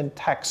could have been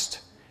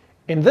text.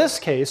 In this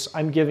case,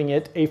 I'm giving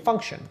it a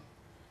function.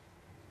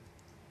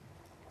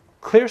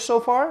 Clear so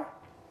far?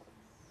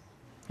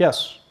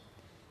 Yes?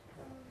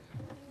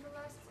 In the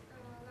last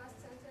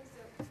sentence,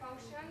 the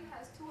function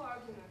has two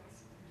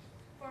arguments.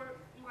 For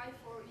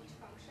each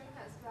function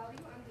has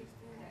value and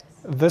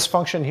index. This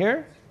function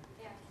here?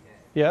 Yeah.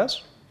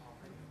 Yes?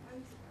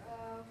 And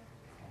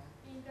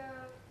in the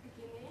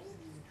beginning,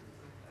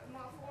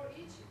 for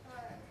each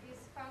is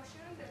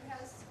function that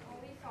has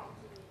only count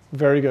in it.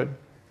 Very good.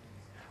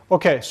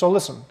 Okay, so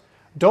listen.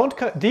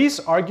 These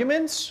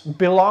arguments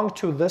belong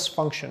to this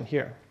function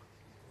here.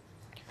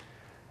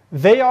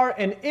 They are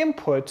an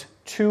input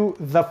to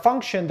the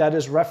function that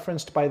is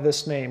referenced by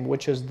this name,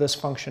 which is this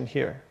function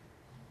here.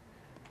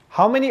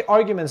 How many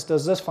arguments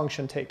does this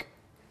function take?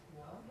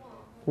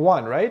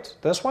 One, right?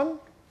 This one?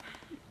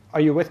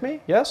 Are you with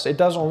me? Yes, it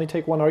does only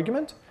take one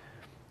argument.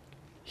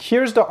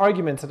 Here's the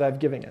argument that I've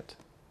given it.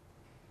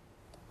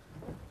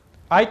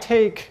 I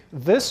take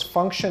this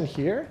function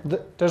here.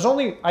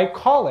 I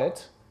call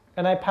it,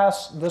 and I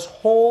pass this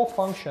whole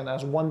function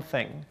as one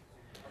thing.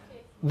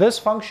 This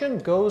function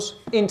goes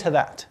into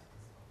that.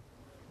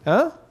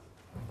 Huh?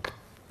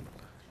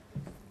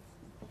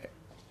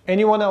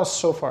 Anyone else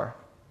so far?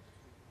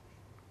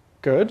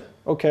 Good.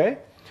 Okay.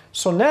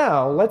 So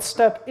now let's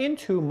step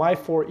into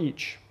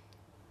myForEach.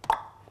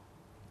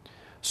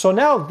 So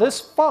now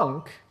this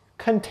func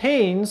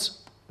contains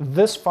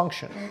this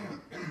function,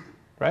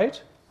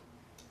 right?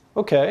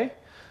 Okay.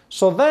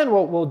 So then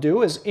what we'll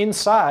do is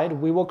inside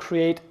we will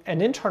create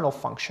an internal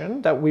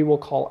function that we will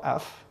call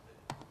f.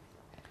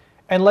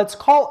 And let's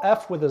call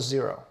f with a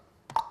 0.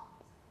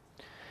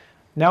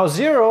 Now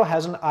 0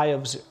 has an I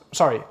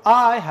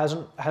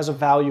has a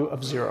value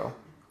of 0.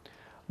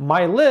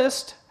 My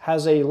list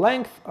has a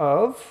length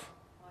of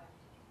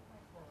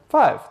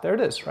 5. There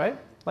it is, right?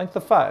 Length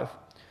of 5.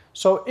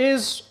 So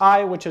is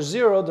I, which is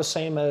 0, the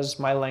same as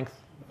my length?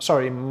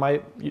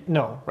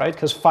 No, right?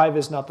 Because 5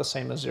 is not the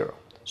same as 0.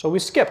 So we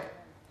skip.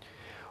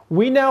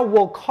 We now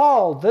will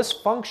call this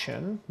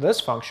function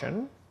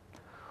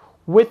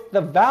with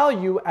the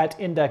value at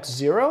index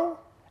 0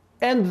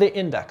 and the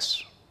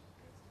index.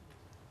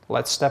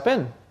 Let's step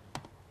in.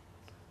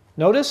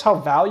 Notice how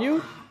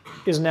value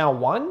is now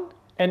 1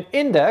 and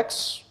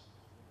index,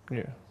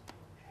 yeah,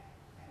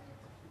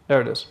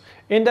 there it is.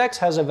 Index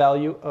has a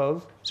value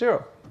of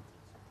 0.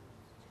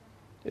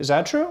 Is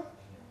that true?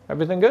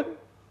 Everything good?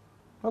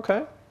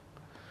 Okay.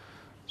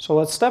 So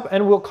let's step,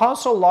 and we'll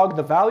console log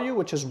the value,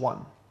 which is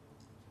 1.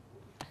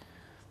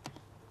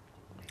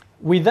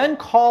 We then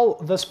call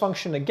this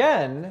function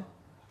again,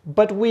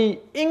 but we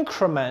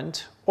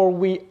increment, or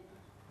we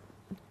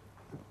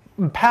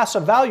pass a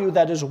value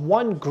that is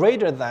 1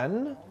 greater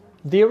than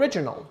the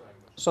original.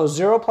 So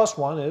 0 plus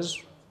 1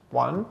 is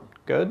 1.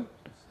 Good.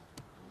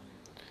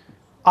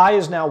 I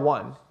is now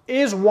 1.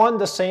 Is 1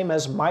 the same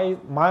as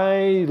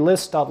my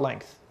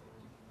list.length?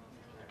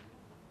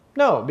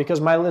 No, because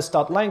my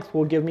list.length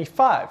will give me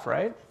 5,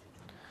 right?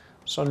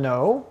 So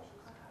no.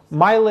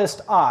 My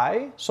list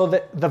I, so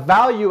the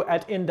value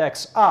at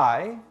index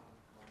I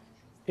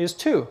is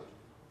 2,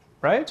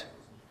 right?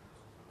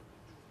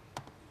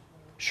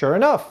 Sure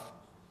enough,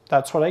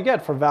 that's what I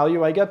get. For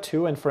value I get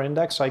 2, and for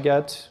index I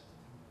get,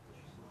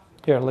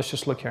 here, let's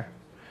just look here.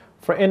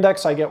 For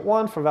index I get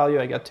 1, for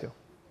value I get 2.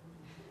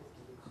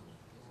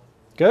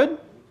 Good?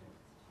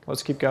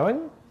 Let's keep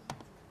going.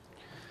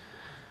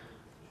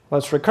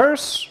 Let's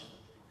recurse.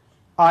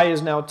 I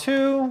is now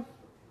 2.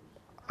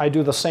 I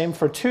do the same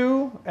for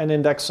 2, an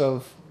index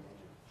of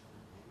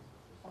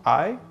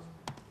I.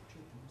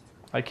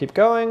 I keep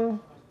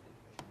going.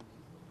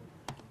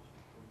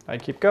 I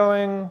keep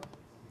going.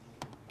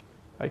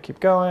 I keep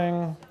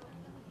going.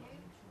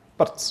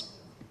 But it's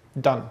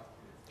done.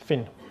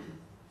 Fin.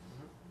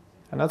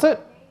 And that's it.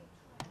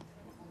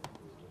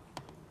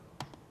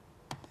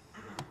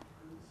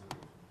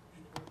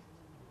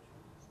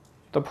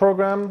 The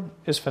program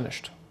is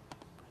finished.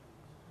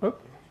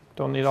 Oop,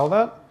 don't need all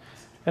that.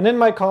 And in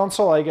my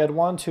console, I get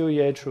 1, 2,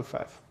 yay, true,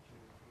 5.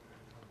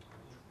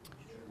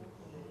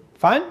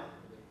 Fine?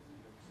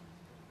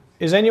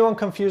 Is anyone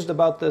confused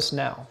about this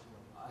now?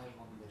 I have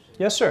one question.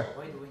 Yes, sir.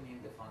 Why do we name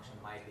the function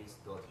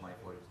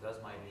mylist.myForEach? Does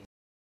mylist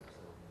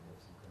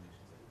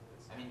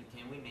I mean,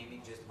 can we name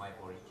it just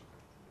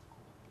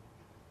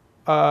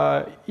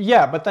myForEach?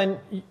 Yeah, but then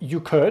you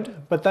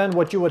could. But then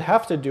what you would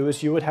have to do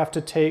is you would have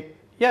to take,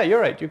 yeah,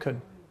 you're right, you could.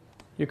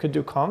 You could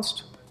do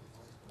const.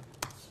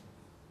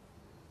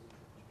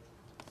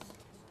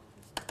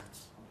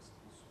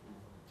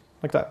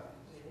 Like that.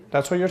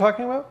 That's what you're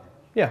talking about?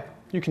 Yeah,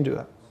 you can do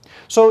that.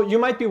 So you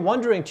might be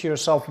wondering to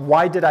yourself,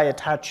 why did I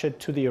attach it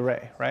to the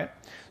array, right?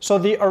 So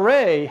the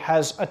array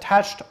has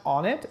attached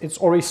on it, it's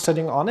already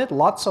sitting on it,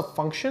 lots of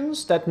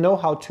functions that know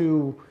how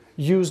to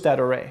use that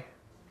array.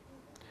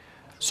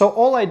 So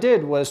all I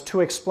did was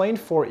to explain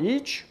for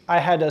each, I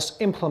had us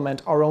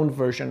implement our own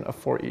version of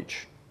for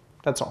each.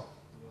 That's all.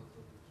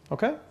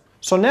 Okay?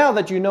 So now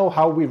that you know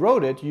how we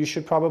wrote it, you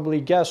should probably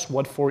guess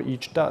what for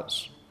each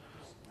does.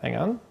 Hang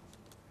on.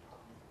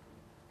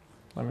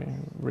 Let me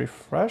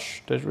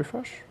refresh. Did it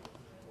refresh?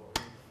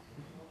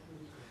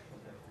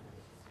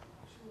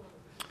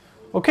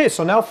 Okay,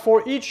 so now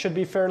for each should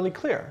be fairly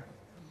clear.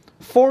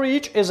 For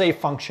each is a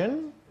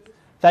function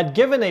that,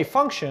 given a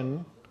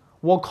function,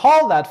 will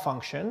call that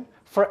function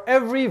for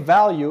every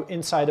value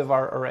inside of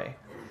our array.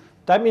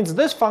 That means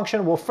this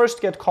function will first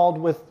get called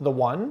with the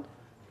 1,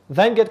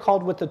 then get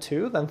called with the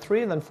 2, then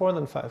 3, then 4,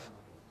 then 5.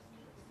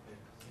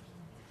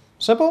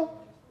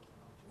 Simple?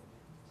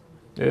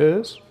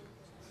 Yes.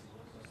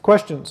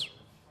 Questions?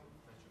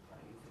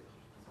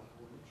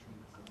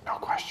 No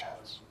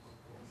questions.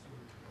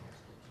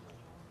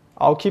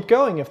 I'll keep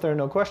going if there are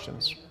no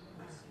questions.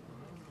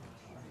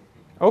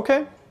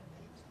 Okay.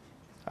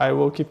 I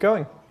will keep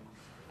going.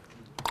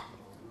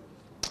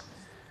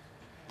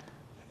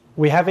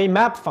 We have a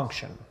map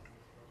function.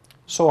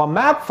 So a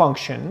map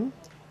function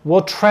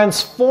will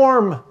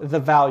transform the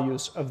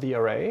values of the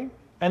array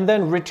and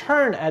then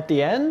return at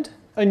the end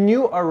a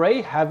new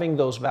array having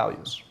those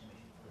values.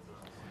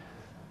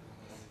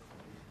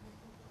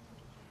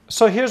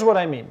 So here's what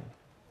I mean.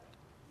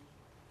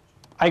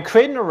 I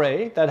create an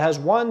array that has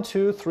 1,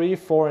 2, 3,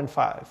 4, and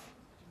 5.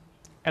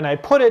 And I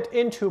put it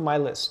into my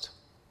list.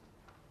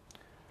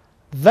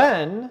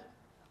 Then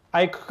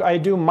I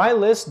do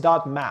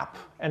mylist.map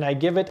and I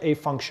give it a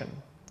function.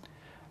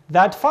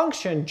 That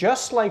function,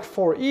 just like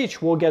for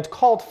each, will get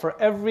called for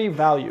every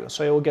value.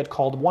 So it will get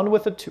called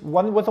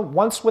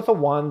once with a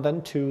 1,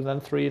 then 2, then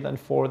 3, then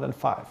 4, then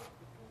 5.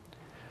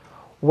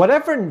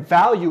 Whatever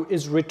value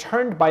is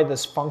returned by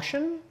this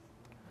function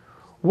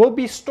will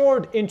be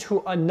stored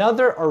into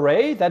another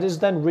array that is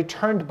then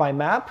returned by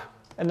map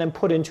and then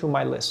put into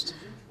my list.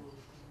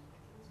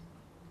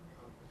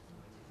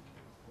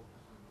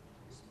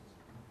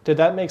 Did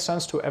that make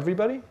sense to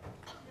everybody?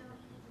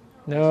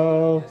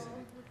 No.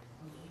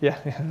 Yeah,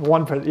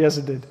 one person. Yes,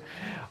 it did.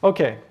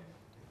 Okay,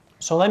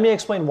 so let me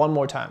explain one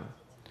more time.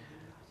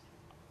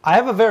 I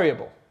have a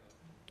variable.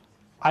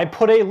 I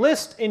put a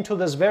list into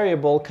this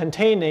variable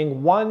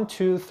containing 1,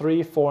 2,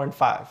 3, 4, and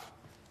 5.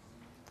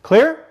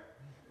 Clear?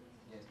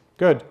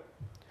 Good.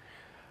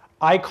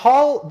 I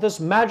call this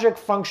magic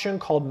function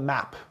called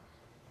map.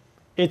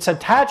 It's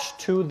attached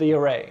to the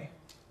array.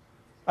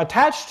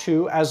 Attached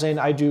to, as in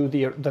I do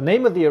the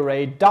name of the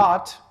array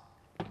dot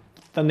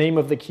the name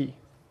of the key,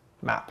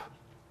 map.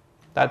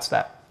 That's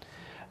that.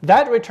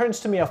 That returns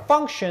to me a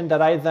function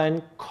that I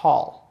then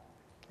call,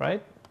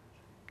 right?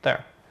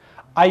 There.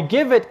 I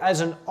give it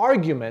as an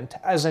argument,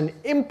 as an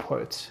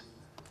input,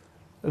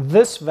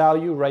 this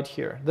value right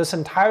here. This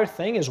entire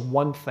thing is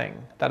one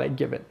thing that I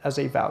give it as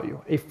a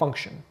value, a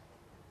function.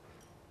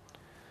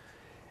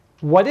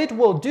 What it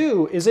will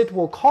do is it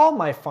will call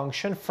my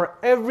function for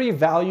every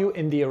value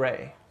in the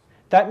array.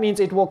 That means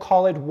it will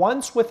call it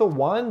once with a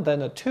 1,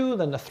 then a 2,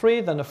 then a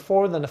 3, then a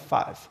 4, then a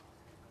 5.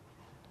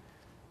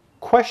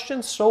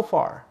 Questions so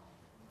far?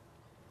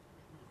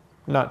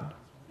 None. Can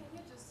you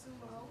just zoom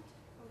out?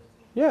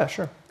 Yeah,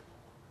 sure.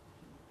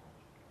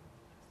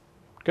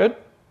 Good?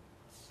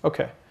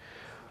 Okay.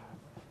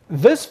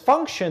 This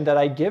function that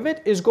I give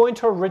it is going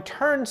to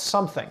return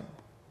something.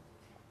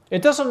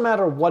 It doesn't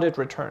matter what it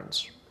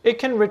returns. It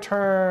can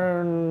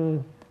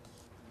return,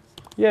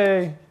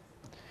 yay.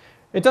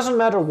 It doesn't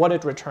matter what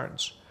it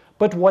returns.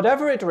 But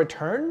whatever it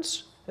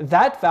returns,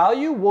 that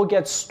value will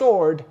get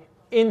stored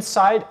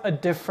inside a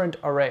different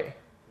array.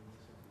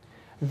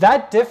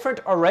 That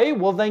different array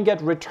will then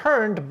get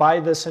returned by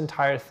this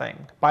entire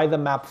thing, by the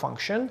map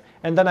function,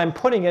 and then I'm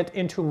putting it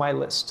into my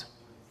list.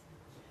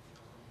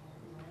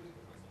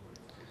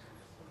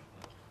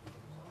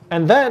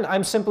 And then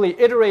I'm simply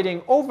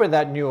iterating over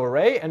that new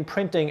array and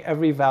printing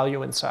every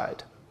value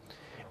inside.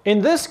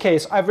 In this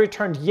case, I've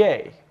returned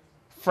yay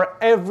for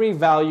every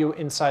value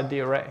inside the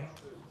array.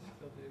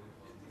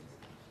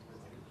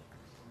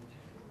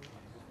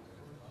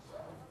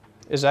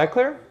 Is that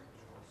clear?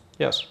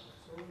 Yes.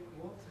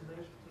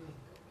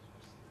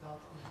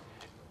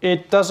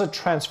 It does a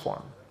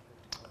transform.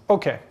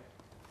 Okay.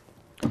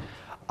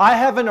 I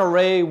have an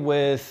array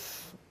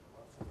with,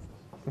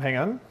 hang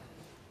on.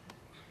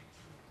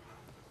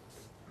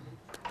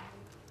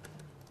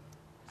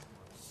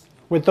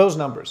 With those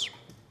numbers.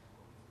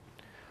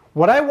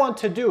 What I want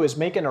to do is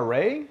make an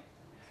array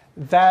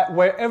that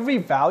where every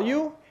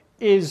value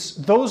is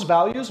those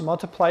values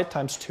multiplied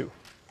times 2.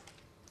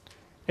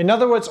 In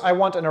other words, I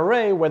want an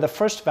array where the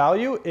first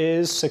value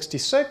is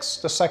 66,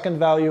 the second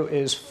value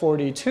is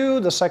 42,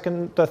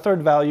 the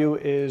third value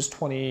is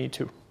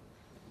 22.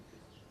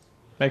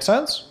 Make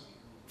sense?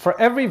 For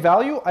every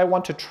value, I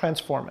want to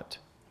transform it.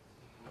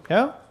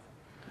 Yeah?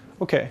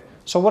 Okay,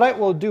 so what I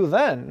will do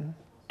then,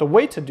 the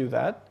way to do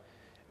that,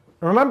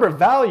 remember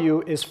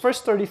value is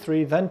first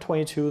 33, then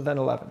 22, then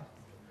 11.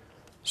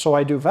 So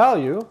I do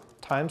value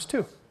times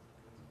 2.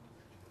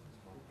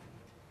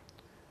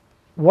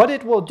 What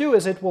it will do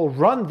is it will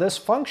run this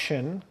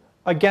function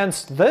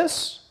against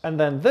this, and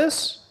then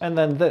this, and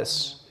then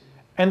this.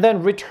 And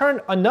then return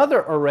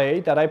another array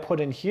that I put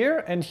in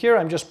here, and here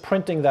I'm just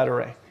printing that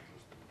array.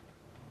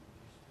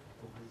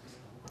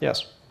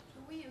 Yes? Do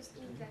we use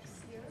index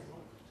here?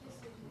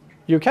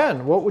 You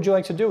can. What would you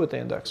like to do with the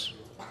index?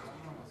 I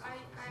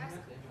asked,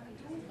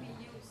 do we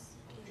use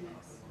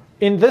index?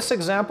 In this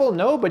example,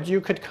 no, but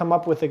you could come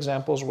up with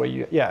examples where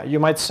you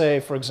might say,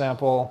 for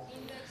example,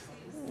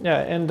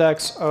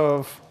 index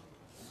of,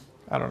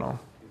 I don't know,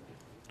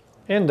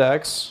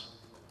 index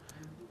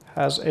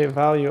has a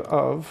value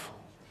of,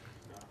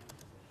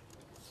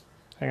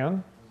 hang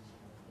on,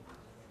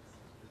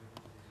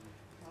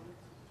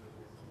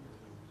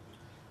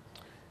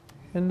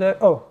 index,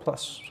 oh,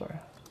 plus, sorry.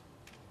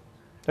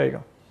 There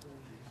you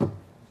go.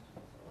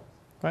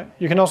 Right?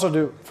 You can also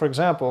do, for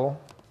example,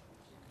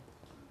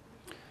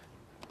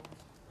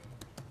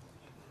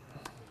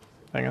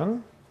 hang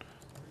on.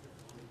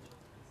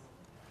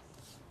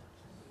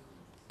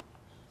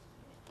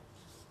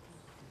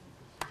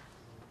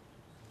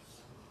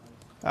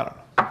 I don't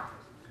know.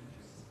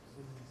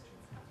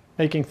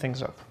 Making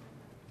things up.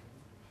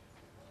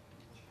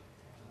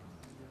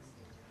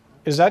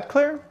 Is that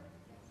clear?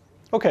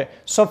 Okay,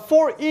 so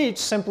for each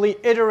simply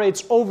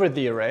iterates over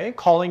the array,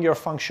 calling your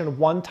function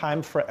one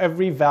time for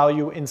every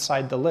value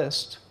inside the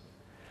list.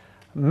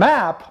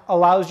 Map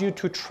allows you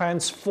to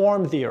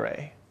transform the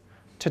array,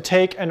 to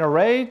take an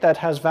array that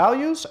has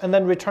values and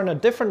then return a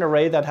different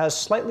array that has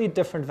slightly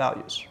different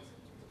values.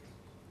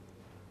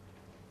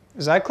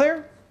 Is that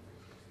clear?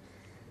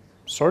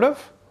 Sort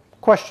of?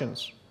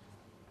 Questions?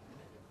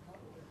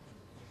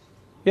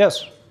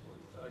 Yes?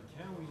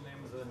 Can we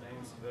name the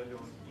names value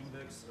on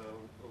index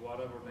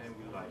whatever name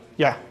we like?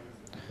 Yeah.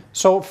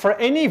 So for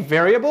any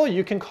variable,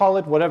 you can call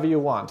it whatever you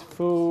want.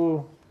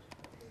 Foo,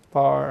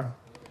 bar,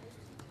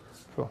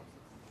 foo.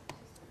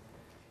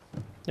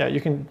 Yeah, you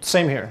can,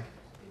 same here.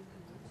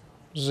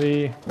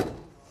 Z,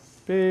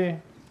 B,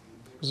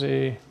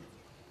 Z,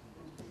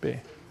 B.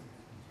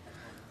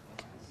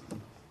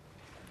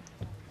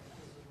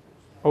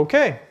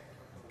 Okay.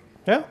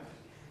 Yeah?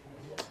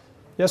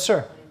 Yes,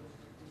 sir.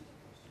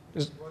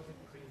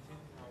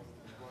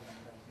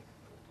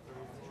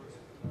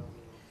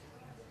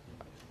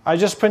 I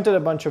just printed a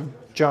bunch of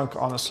junk,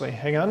 honestly.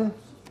 Hang on.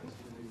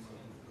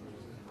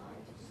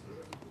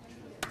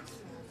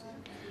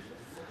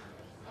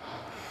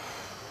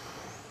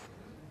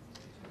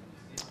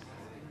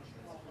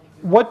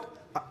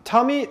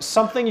 Tell me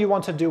something you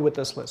want to do with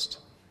this list.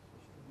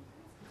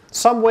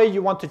 Some way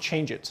you want to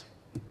change it.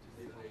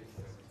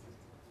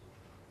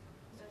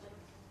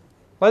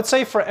 Let's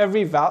say for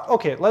every value,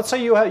 okay, let's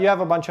say you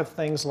have a bunch of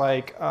things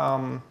like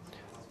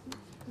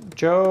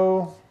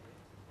Joe.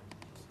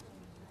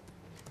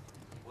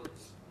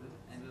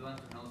 And we want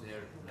to know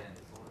their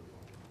length.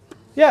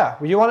 Yeah,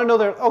 you want to know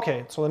their,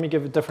 okay, so let me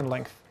give a different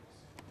length.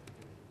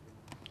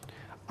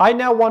 I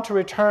now want to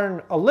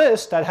return a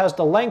list that has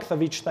the length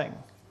of each thing.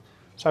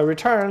 So I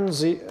return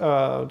z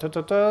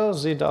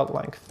dot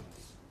length.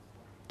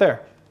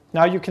 There.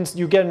 Now you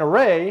get an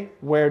array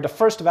where the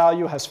first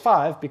value has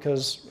 5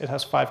 because it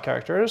has 5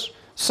 characters,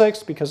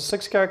 6 because of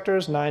 6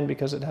 characters, 9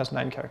 because it has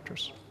 9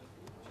 characters.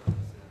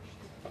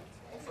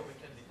 Also, we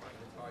can define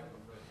the type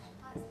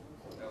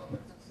of the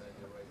elements inside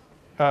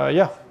the array.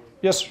 Yeah.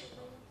 Yes. Can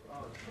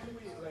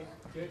we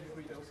get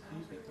rid of b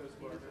because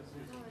we're just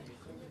using b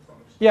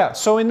function? Yeah.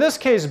 So in this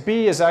case,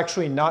 b is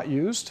actually not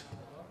used.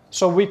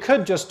 So we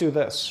could just do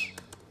this.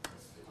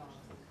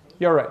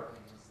 You're right.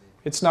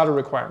 It's not a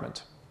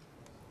requirement.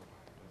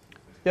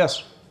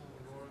 Yes.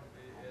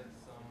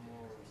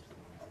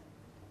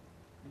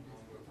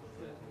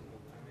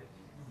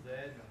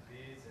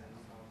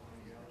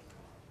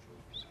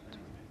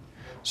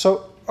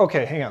 So,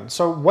 okay, hang on.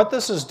 So what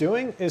this is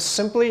doing is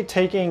simply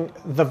taking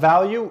the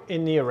value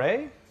in the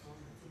array,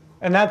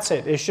 and that's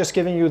it. It's just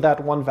giving you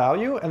that one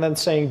value and then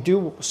saying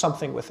do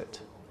something with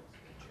it.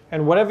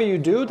 And whatever you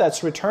do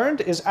that's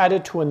returned is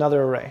added to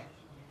another array.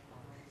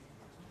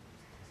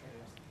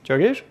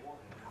 Jogish?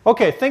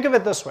 Okay, think of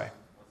it this way.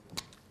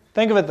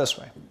 Think of it this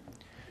way.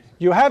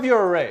 You have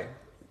your array.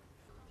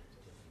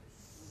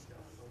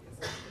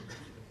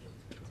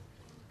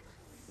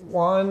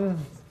 1,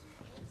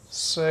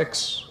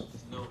 6.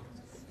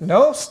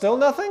 No, still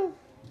nothing?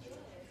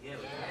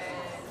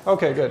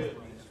 Okay, good.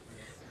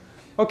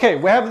 Okay,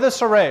 we have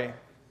this array.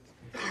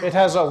 It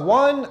has a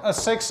 1, a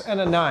 6,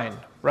 and a 9,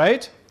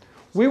 right?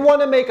 We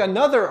want to make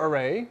another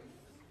array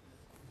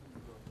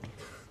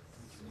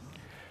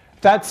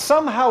that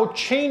somehow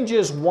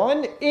changes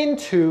 1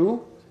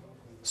 into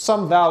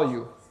some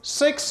value,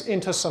 6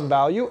 into some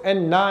value,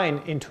 and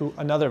 9 into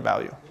another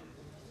value.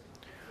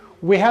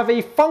 We have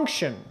a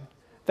function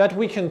that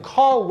we can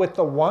call with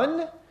the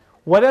 1.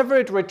 Whatever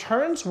it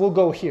returns will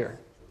go here.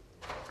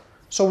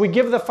 So we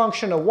give the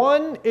function a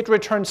 1, it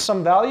returns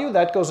some value,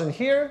 that goes in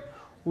here.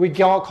 We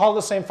call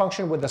the same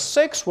function with a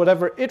 6,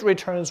 whatever it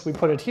returns, we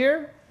put it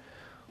here.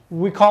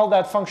 We call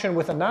that function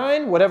with a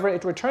 9, whatever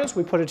it returns,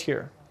 we put it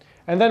here.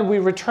 And then we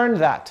return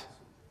that.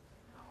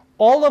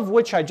 All of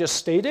which I just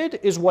stated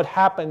is what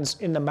happens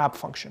in the map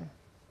function.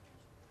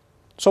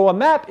 So a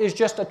map is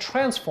just a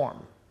transform.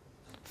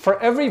 For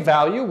every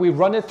value, we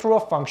run it through a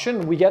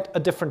function, we get a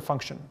different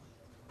function.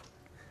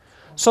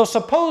 So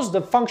suppose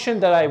the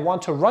function that I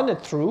want to run it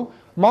through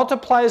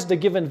multiplies the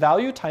given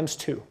value times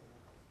 2.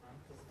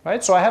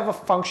 Right? So I have a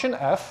function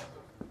f.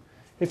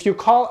 If you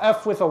call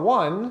f with a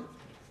 1,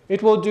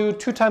 it will do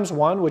 2 times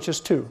 1, which is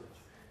 2.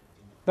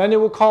 Then it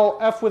will call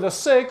f with a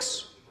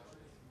 6,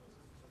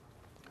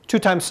 2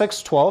 times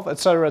 6, 12,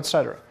 etc.,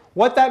 etc.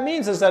 What that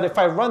means is that if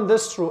I run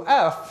this through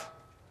f,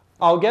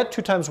 I'll get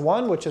 2 times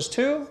 1, which is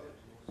 2,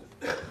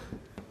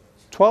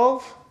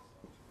 12,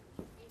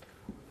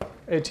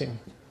 18.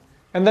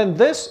 And then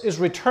this is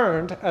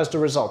returned as the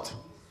result.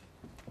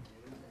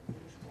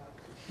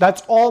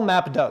 That's all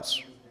map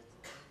does.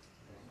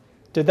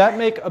 Did that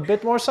make a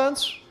bit more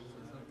sense?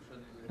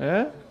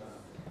 Yeah?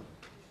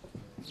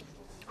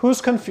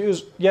 Who's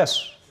confused?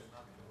 Yes.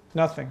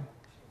 Nothing.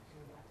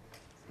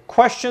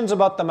 Questions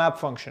about the map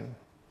function?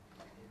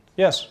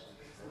 Yes.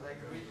 Like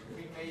we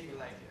made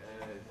like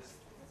this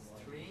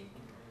string,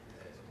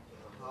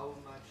 how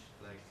much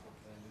like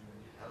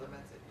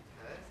elements it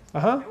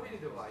has. Uh-huh. And we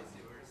do vice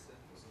versa.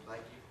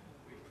 Like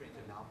if we print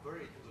a number,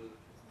 it will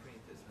print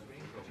a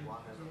string of 1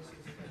 element.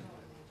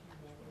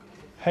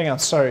 Hang on,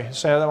 sorry.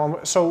 Say that one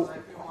more. So So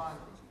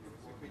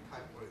if we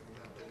type for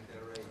example in the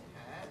array 10,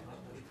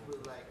 it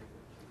will like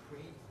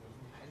print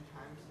 10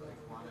 times like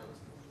 1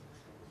 element.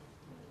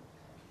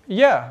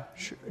 yeah,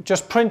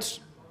 just print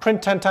 10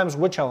 times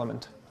which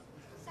element?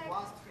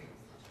 One string.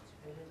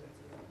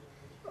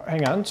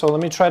 Hang on, so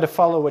let me try to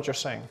follow what you're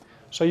saying.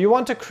 So you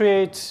want to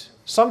create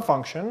some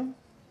function.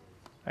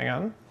 Hang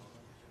on.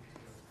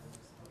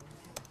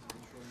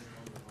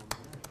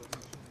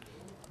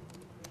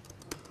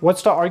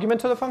 What's the argument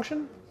to the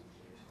function?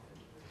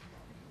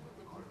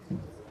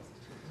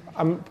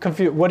 I'm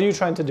confused. What are you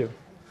trying to do?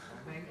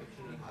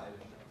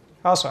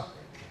 Also.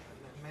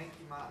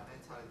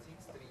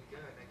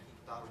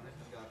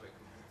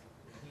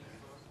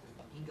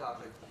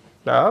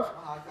 Love?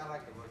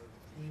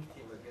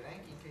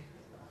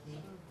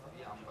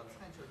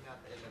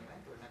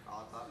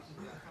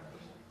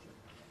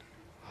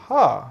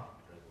 Հա,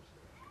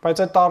 բայց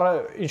այդ տառը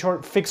ինչ որ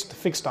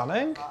fixed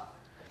անենք,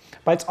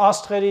 բայց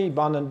աստղերի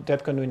բանը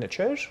դեպքը նույնը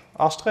չէր,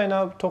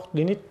 աստղը թող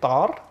լինի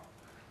տառ,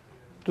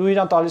 դու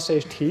իրան տալիս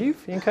ես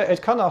թիվ, ինքը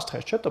այդքան աստղ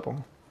է չէ տպում։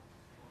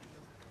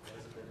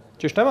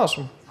 Ճիշտ եմ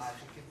ասում։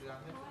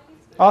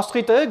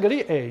 Աստղիտը գրի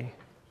A։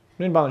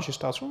 Նույն բանը չի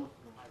ստացվում։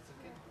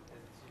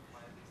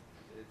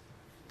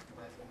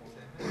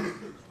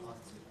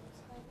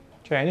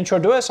 Չէ, ինչ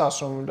որ դու ես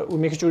ասում, ու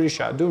մի քիչ ուրիշ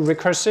է, դու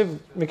recursive,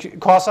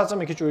 քո ասածը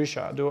մի քիչ ուրիշ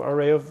է, դու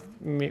array-ով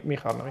մի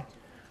խառնվի։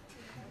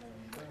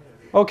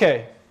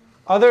 Okay,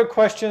 other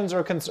questions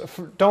or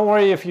don't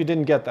worry if you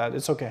didn't get that,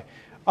 it's okay.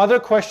 Other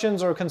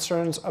questions or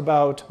concerns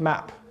about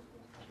map?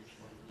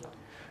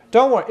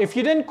 Don't worry, if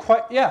you didn't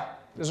quite, yeah,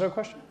 is there a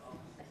question?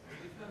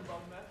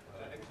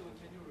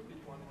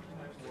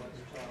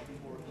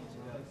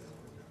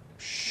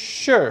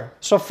 Sure,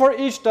 so for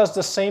each does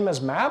the same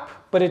as map,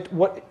 but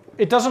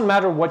it doesn't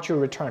matter what you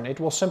return. It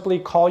will simply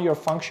call your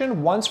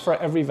function once for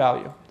every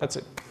value. That's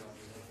it.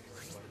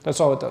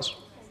 That's all it does.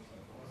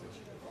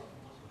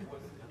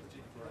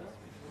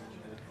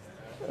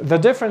 The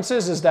difference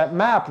is that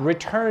map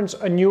returns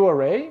a new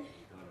array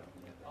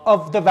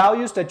of the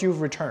values that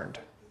you've returned.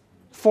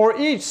 For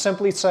each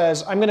simply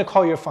says, I'm going to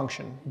call your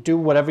function. Do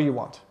whatever you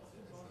want.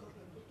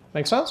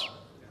 Make sense?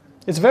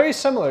 It's very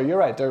similar, you're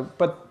right,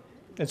 but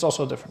it's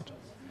also different.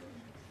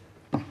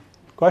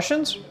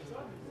 Questions?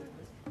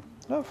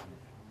 No.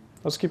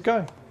 Let's keep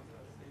going.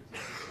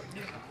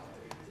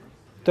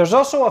 There's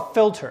also a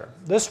filter.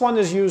 This one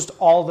is used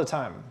all the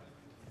time.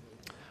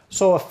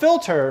 So a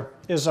filter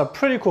is a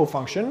pretty cool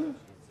function.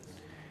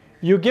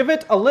 You give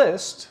it a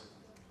list.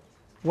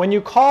 When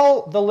you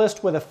call the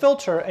list with a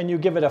filter and you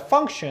give it a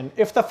function,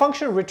 if the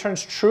function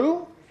returns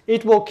true,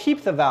 it will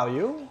keep the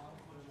value.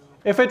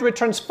 If it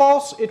returns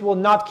false, it will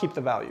not keep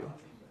the value.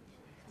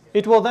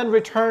 It will then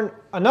return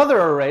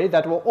another array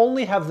that will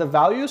only have the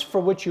values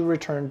for which you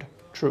returned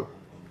true.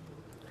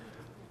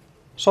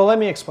 So let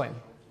me explain.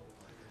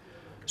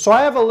 So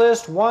I have a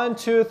list 1,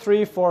 2,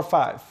 3, 4,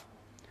 5.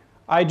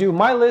 I do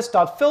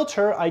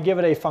mylist.filter, I give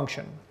it a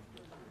function.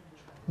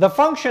 The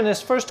function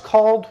is first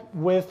called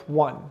with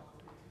 1.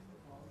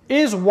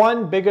 Is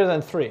 1 bigger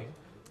than 3?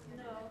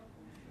 No.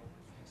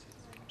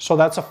 So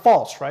that's a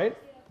false, right?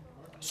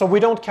 So we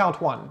don't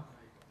count 1.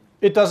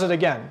 It does it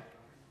again.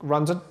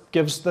 Runs it,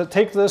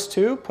 takes this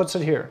 2, puts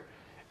it here.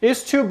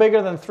 Is 2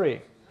 bigger than 3?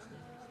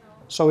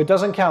 So it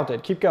doesn't count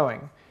it. Keep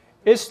going.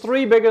 Is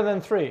 3 bigger than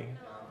 3?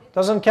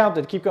 Doesn't count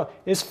it. Keep going.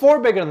 Is 4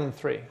 bigger than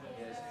 3?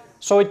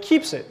 So it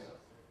keeps it.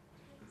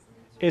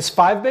 Is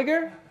 5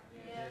 bigger?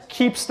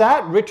 Keeps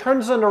that,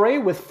 returns an array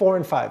with 4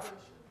 and 5.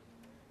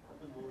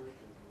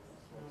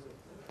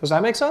 Does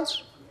that make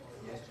sense?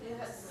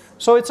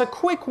 So it's a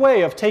quick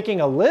way of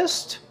taking a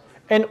list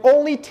and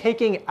only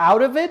taking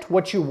out of it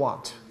what you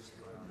want.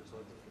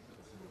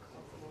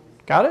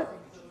 Got it?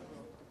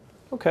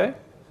 Okay.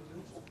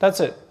 That's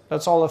it.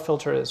 That's all a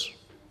filter is.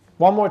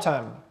 One more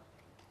time.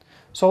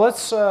 So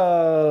let's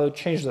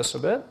change this a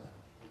bit.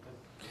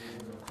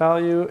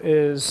 Value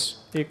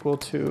is equal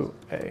to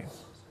A.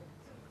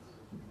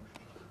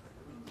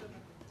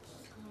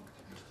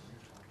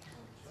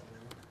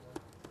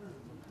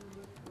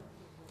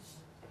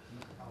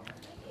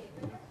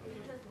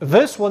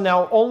 This will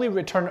now only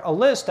return a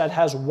list that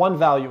has one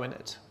value in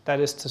it. That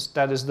is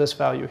this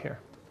value here.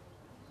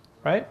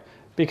 Right?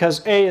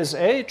 Because A is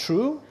A,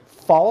 true,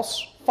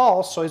 false,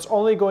 false, so it's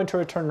only going to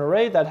return an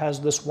array that has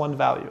this one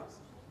value.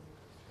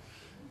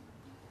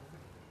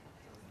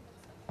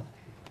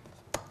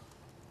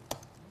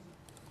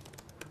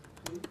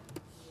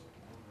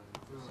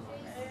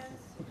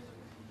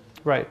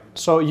 Right,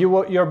 so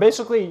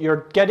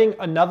you're getting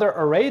another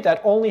array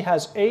that only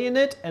has A in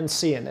it and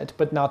C in it,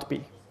 but not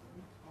B.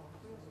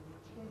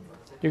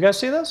 You guys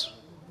see this?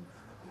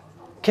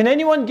 Can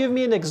anyone give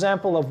me an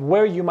example of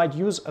where you might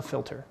use a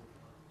filter?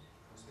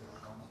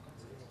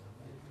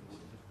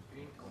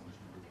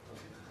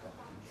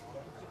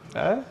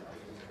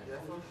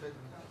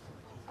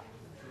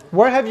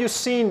 Where have you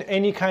seen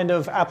any kind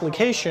of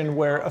application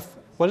where,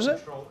 what is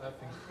it?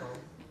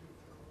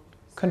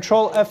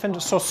 Control F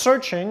and so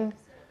searching,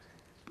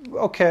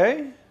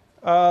 okay.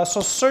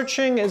 So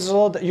searching is a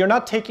little, you're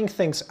not taking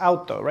things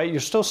out though, right? You're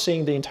still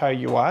seeing the entire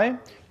UI.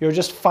 You're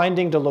just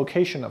finding the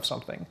location of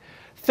something.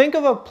 Think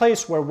of a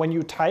place where when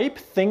you type,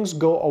 things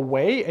go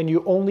away and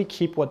you only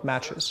keep what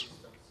matches.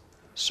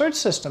 Search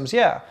systems,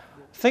 yeah.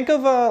 Think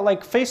of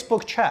like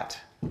Facebook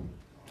chat,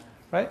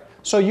 right?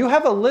 So you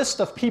have a list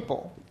of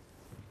people,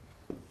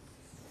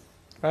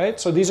 right?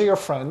 So these are your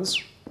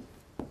friends.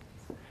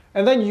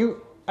 And then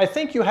I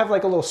think you have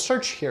like a little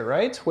search here,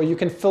 right? Where you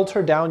can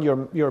filter down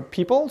your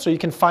people so you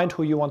can find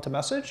who you want to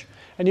message.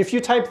 And if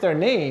you type their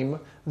name,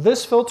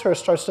 this filter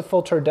starts to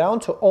filter down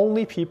to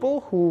only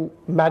people who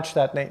match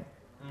that name.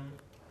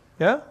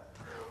 Yeah?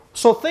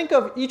 So think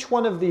of each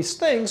one of these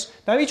things.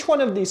 Now each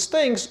one of these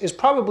things is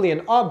probably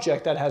an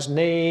object that has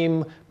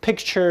name,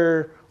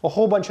 picture, a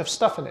whole bunch of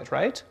stuff in it,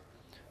 right?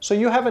 So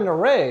you have an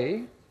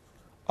array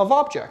of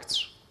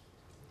objects.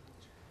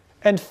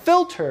 And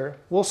filter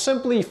will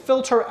simply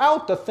filter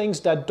out the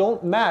things that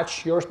don't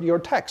match your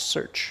text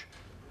search.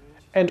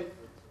 And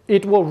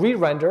it will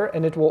re-render,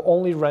 and it will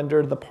only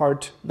render the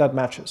part that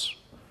matches.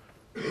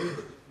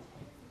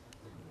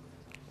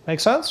 Make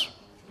sense?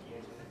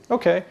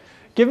 Okay.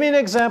 Give me an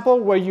example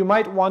where you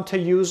might want to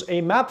use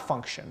a map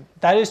function.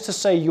 That is to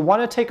say, you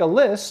want to take a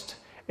list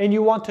and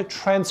you want to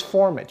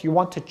transform it. You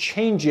want to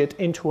change it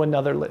into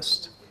another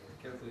list.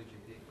 Calculate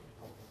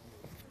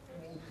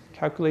GPA.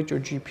 Calculate your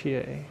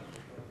GPA.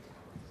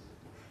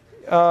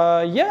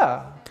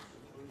 Yeah.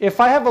 If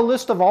I have a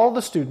list of all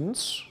the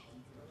students,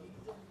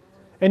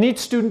 and each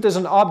student is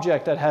an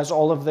object that has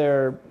all of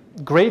their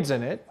grades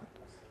in it,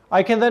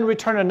 I can then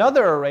return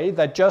another array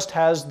that just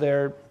has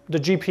the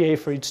GPA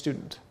for each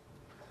student.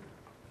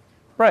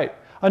 Right.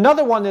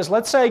 Another one is,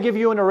 let's say I give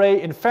you an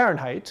array in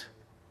Fahrenheit,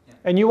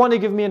 and you want to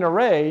give me an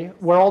array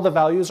where all the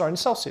values are in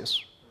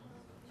Celsius.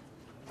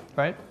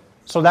 Right?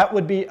 So that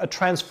would be a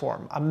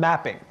transform, a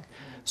mapping.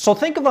 So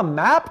think of a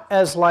map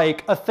as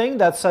like a thing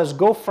that says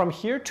go from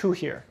here to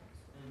here.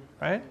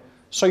 Right?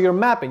 So you're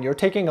mapping. You're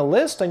taking a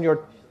list and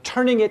you're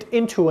turning it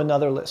into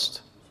another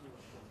list.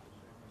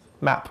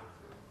 Map.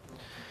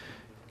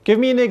 Give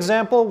me an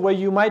example where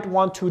you might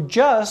want to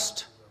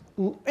just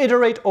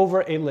iterate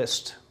over a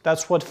list.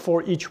 That's what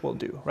for each will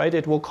do, right?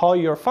 It will call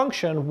your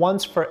function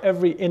once for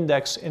every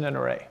index in an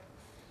array.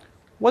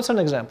 What's an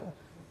example?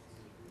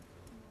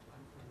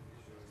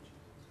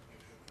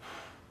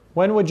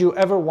 When would you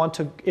ever want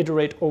to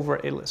iterate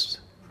over a list?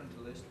 Print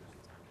a list.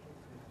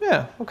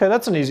 Yeah, okay,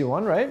 that's an easy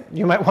one, right?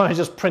 You might want to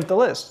just print the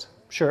list.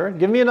 Sure,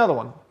 give me another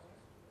one.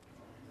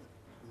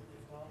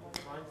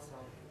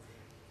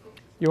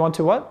 You want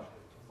to what?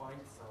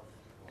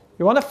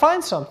 You want to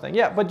find something,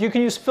 yeah, but you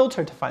can use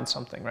filter to find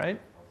something, right?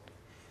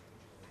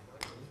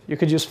 You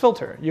could use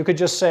filter. You could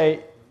just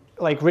say,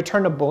 like,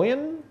 return a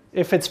boolean.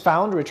 If it's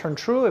found, return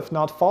true. If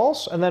not,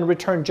 false. And then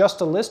return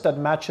just a list that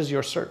matches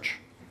your search.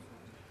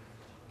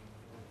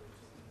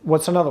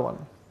 What's another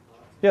one?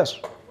 Yes?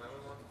 When we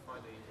want to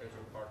find the integer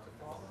part of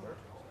the number,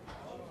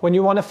 When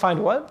you want to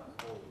find what?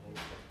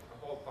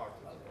 a whole part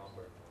of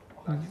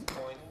the number, like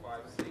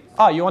 0.56.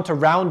 Ah, you want to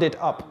round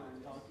it up.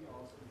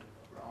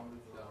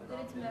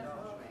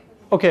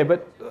 Okay,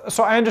 but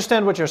so I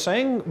understand what you're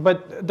saying,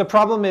 but the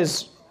problem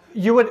is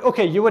you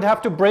would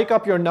have to break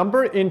up your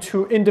number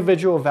into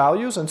individual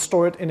values and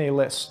store it in a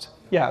list.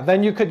 Yeah,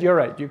 then you're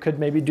right, you could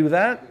maybe do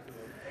that.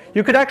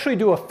 You could actually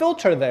do a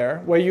filter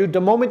there where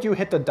the moment you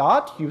hit the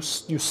dot, you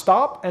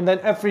stop, and then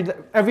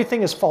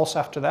everything is false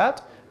after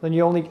that. Then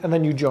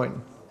you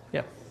join.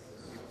 Yeah.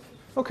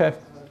 Okay.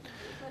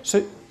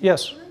 So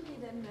yes.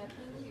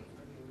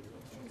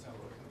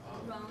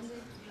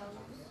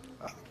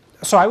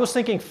 So I was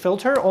thinking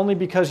filter only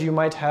because you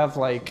might have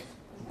like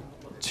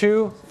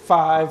 2,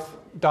 5,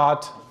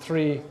 dot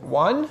 3,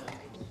 1,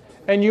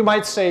 and you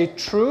might say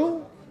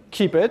true,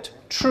 keep it,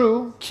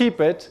 true, keep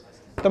it.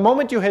 The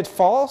moment you hit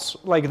false,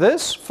 like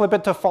this, flip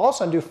it to false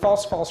and do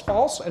false, false,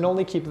 false, and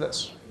only keep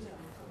this.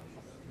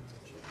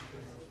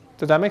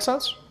 Did that make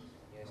sense?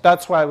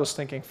 That's why I was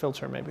thinking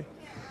filter maybe.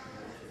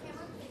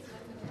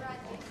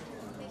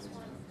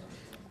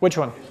 Which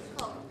one?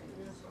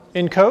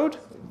 In code?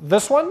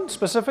 This one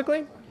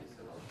specifically?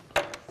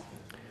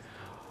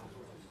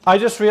 I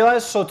just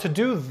realized, so to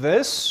do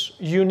this,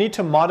 you need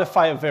to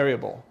modify a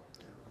variable,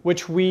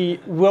 which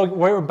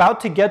we're about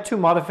to get to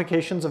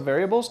modifications of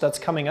variables. That's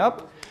coming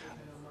up,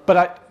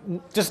 but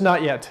just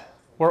not yet.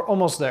 We're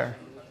almost there.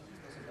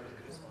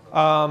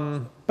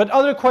 But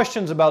other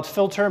questions about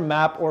filter,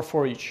 map, or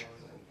for each?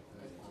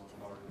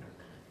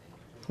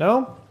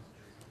 No?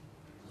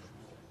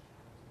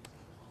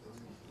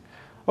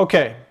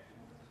 Okay.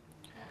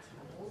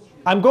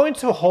 I'm going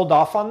to hold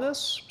off on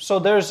this. So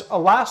there's a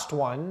last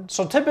one.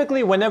 So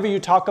typically whenever you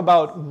talk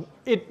about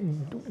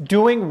it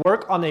doing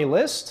work on a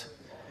list,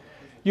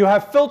 you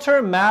have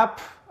filter,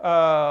 map,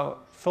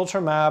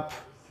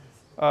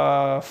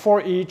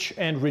 for each,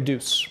 and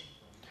reduce.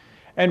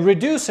 And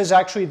reduce is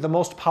actually the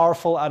most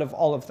powerful out of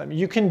all of them.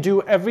 You can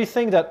do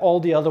everything that all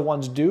the other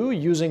ones do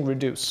using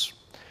reduce.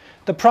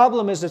 The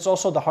problem is it's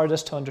also the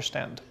hardest to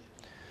understand.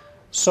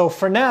 So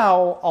for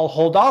now, I'll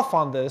hold off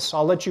on this.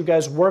 I'll let you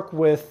guys work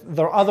with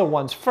the other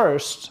ones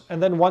first,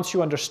 and then once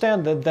you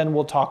understand it, then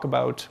we'll talk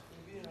about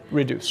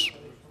reduce.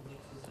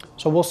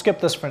 So we'll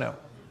skip this for now.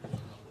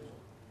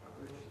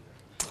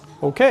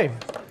 Okay,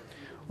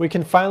 we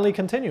can finally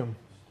continue.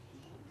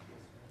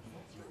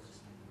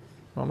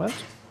 Moment.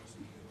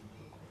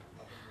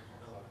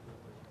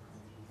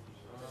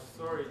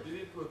 Sorry, did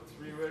it put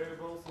 3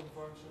 variables in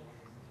function?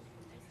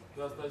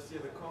 Just I see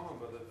the comma,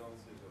 but I don't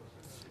see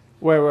those.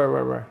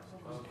 Where?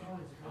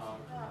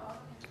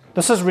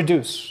 This is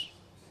reduce.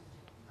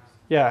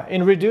 Yeah,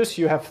 in reduce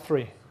you have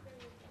 3.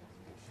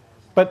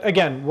 But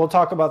again, we'll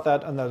talk about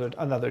that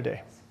another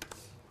day.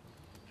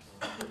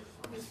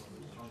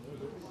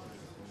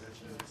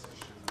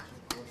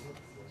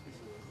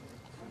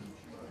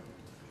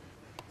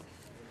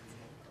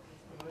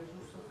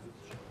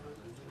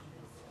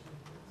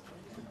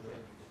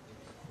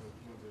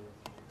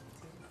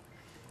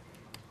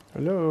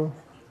 Hello.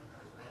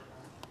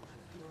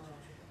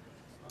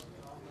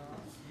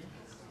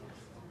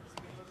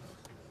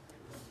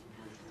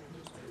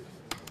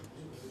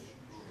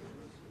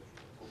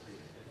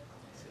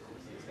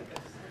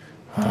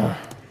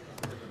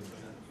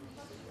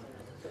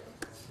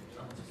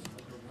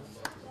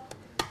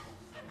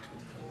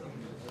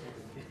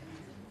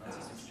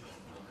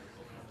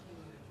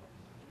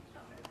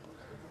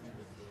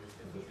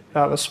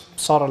 That was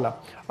sarala.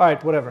 All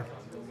right, whatever.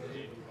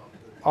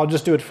 I'll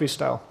just do it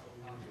freestyle.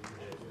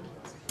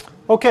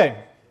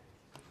 Okay.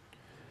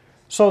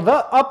 So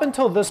up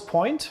until this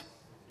point,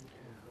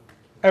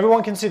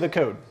 everyone can see the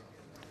code.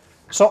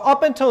 So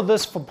up until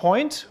this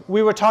point,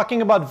 we were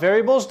talking about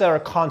variables that are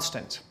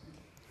constant,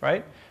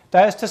 right?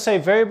 That is to say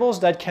variables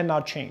that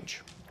cannot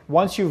change.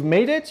 Once you've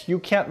made it, you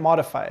can't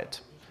modify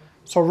it.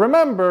 So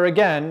remember,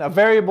 again, a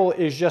variable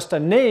is just a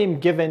name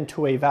given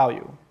to a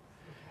value.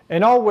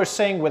 And all we're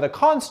saying with a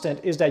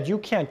constant is that you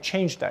can't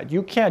change that.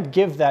 You can't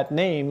give that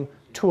name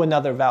to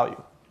another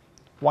value.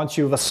 Once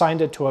you've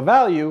assigned it to a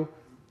value,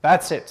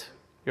 that's it.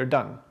 You're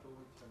done.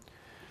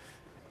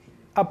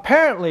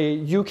 Apparently,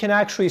 you can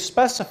actually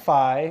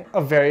specify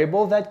a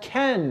variable that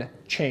can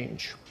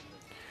change.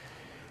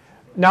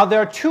 Now, there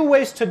are two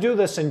ways to do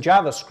this in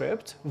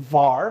JavaScript,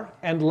 var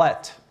and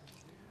let.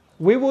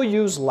 We will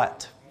use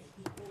let.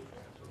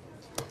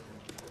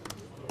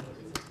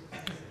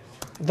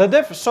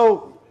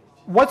 So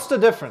what's the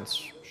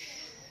difference?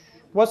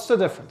 What's the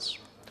difference?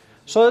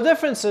 So the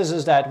difference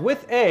is that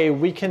with a,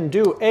 we can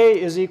do a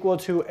is equal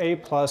to a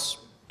plus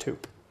 2.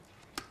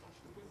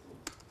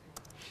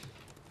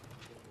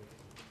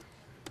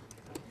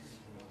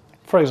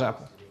 For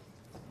example,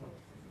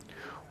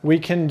 we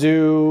can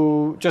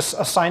just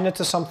assign it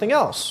to something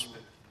else.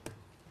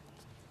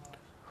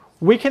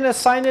 We can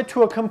assign it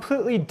to a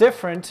completely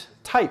different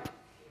type.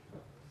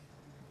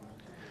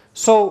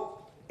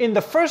 So in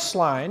the first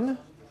line,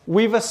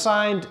 we've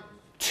assigned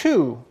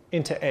 2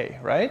 into a,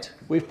 right?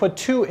 We've put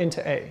 2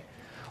 into a.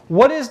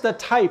 What is the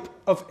type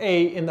of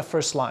a in the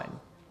first line?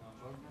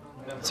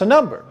 It's a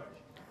number.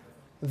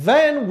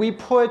 Then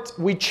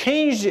we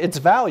changed its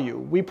value.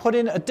 We put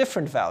in a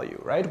different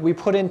value, right? We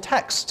put in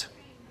text.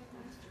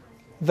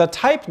 The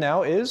type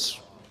now is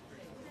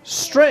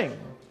string.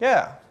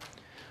 Yeah.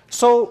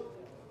 So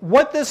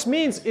what this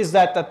means is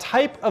that the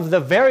type of the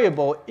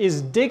variable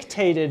is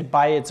dictated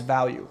by its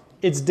value.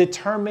 It's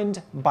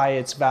determined by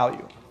its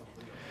value.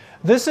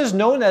 This is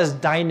known as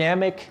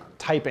dynamic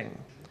typing.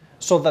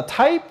 So the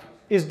type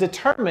is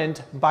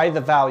determined by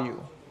the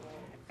value,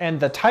 and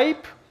the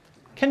type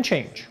can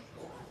change.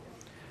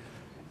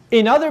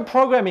 In other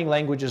programming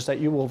languages that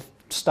you will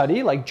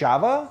study, like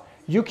Java,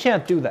 you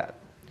can't do that.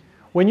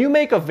 When you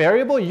make a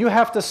variable, you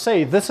have to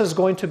say this is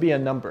going to be a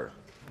number.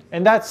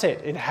 And that's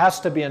it. It has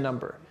to be a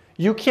number.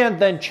 You can't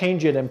then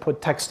change it and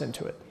put text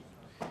into it.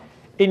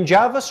 In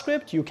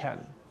JavaScript, you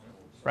can,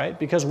 right?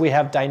 Because we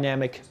have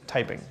dynamic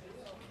typing.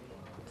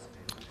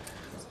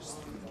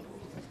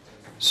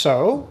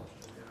 So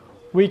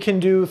we can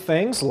do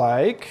things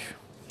like,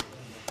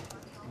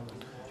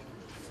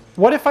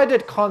 what if I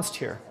did const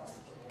here?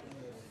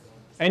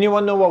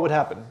 Anyone know what would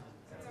happen?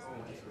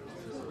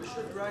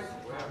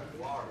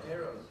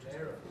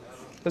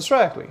 That's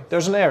right.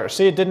 There's an error.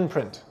 See, it didn't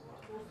print.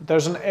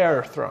 There's an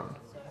error thrown.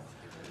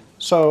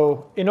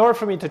 So in order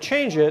for me to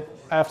change it,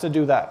 I have to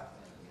do that.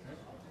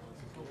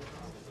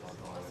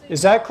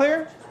 Is that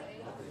clear?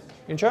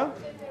 Incha?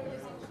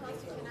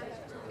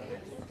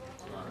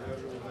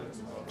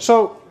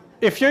 So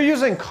if you're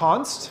using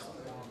const,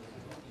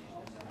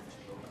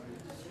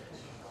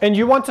 and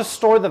you want to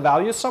store the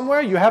value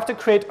somewhere, you have to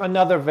create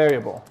another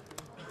variable.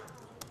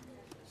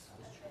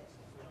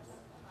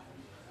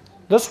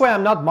 This way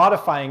I'm not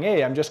modifying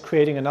a, I'm just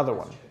creating another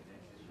one.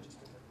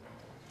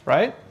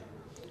 Right?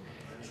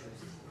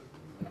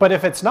 But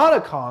if it's not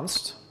a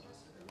const,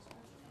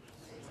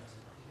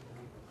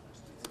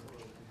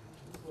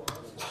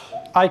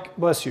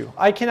 bless you,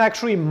 I can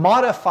actually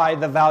modify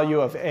the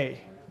value of a.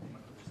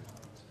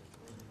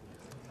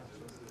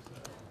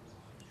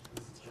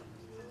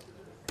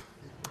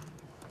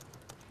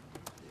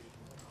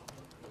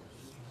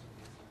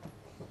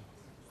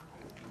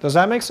 Does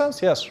that make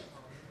sense? Yes.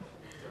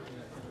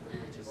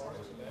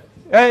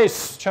 Hey,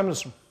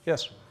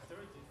 yes.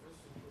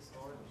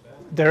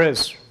 There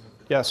is.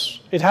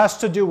 Yes. It has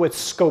to do with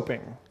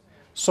scoping.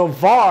 So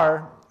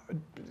var,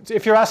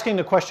 if you're asking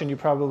the question, you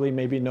probably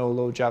maybe know a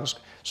little JavaScript.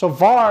 So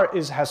var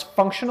has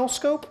functional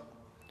scope.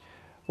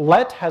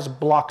 Let has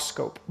block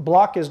scope.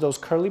 Block is those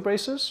curly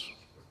braces.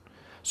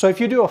 So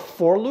if you do a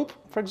for loop,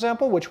 for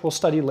example, which we'll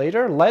study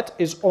later, let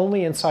is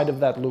only inside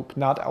of that loop,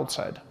 not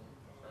outside.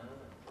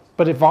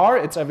 But if var,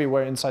 it's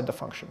everywhere inside the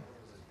function.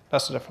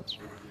 That's the difference.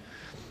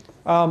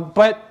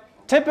 But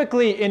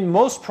typically in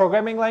most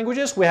programming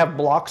languages, we have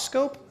block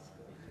scope.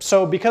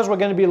 So because we're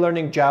going to be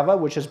learning Java,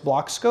 which is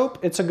block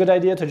scope, it's a good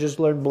idea to just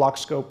learn block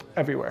scope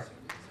everywhere.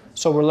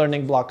 So we're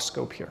learning block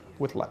scope here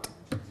with let.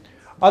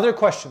 Other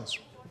questions?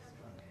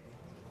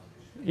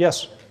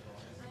 Yes?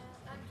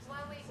 When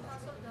we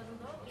console the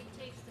loop, it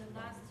takes the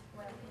last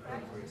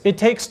value, right? It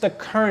takes the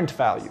current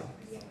value.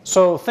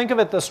 So think of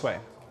it this way.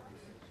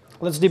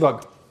 Let's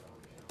debug.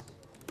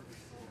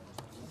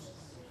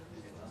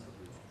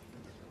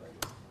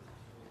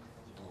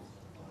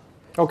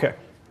 Okay.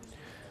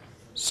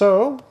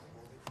 So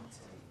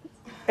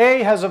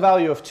a has a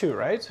value of 2,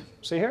 right?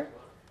 See here?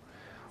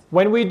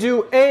 When we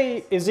do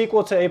a is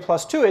equal to a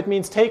plus 2, it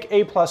means take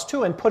a plus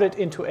 2 and put it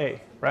into a,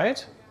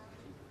 right?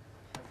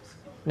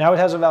 Now it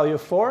has a value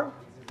of 4.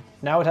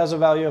 Now it has a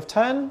value of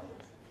 10.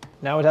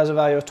 Now it has a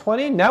value of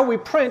 20. Now we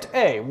print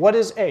A. What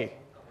is A?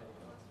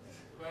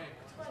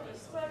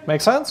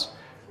 Make sense?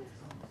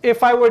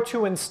 If I were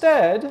to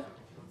instead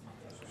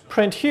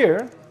print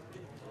here,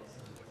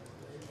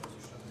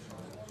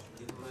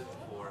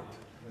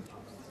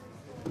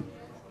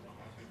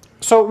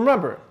 so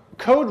remember,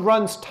 code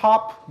runs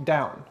top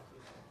down.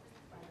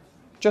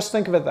 Just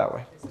think of it that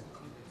way.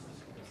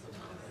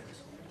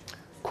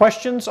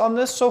 Questions on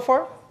this so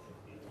far?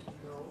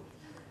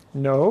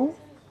 No?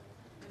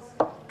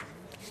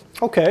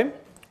 Okay,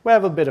 we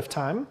have a bit of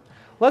time.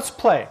 Let's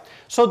play.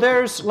 So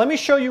let me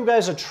show you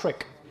guys a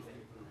trick.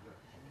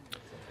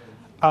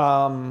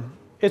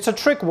 It's a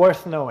trick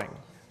worth knowing.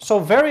 So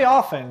very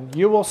often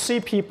you will see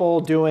people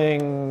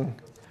doing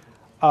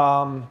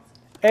A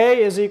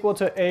is equal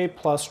to A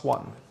plus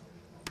 1.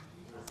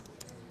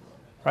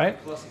 Right?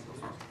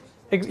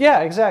 Yeah,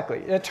 exactly.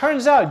 It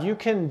turns out you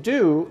can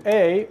do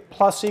A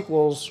plus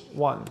equals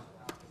 1.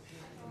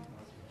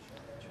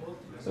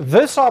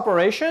 This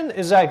operation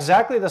is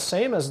exactly the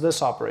same as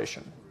this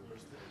operation.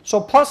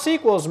 So plus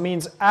equals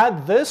means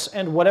add this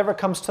and whatever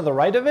comes to the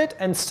right of it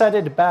and set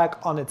it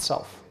back on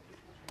itself.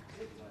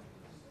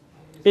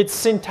 It's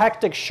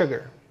syntactic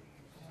sugar.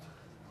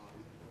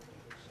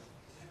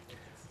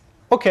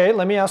 Okay,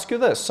 let me ask you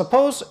this.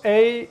 Suppose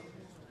I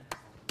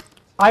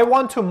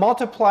want to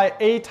multiply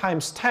A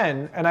times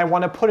 10 and I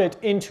want to put it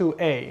into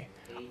A.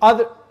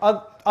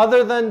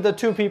 Other than the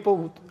two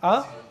people,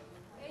 huh?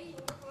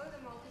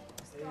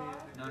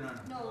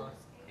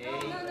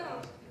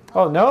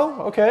 Oh, no?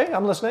 Okay,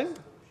 I'm listening.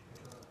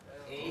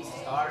 A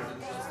star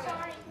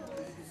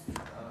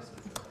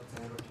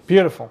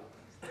Beautiful.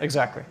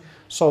 Exactly.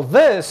 So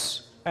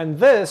this and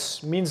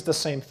this means the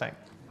same thing.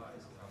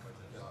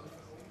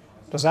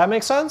 Does that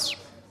make sense?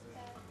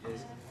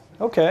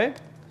 Okay.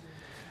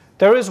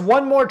 There is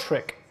one more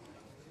trick.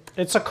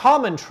 It's a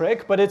common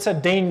trick, but it's a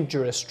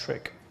dangerous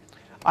trick.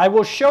 I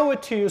will show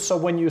it to you so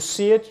when you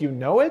see it, you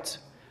know it,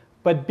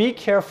 but be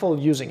careful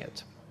using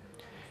it.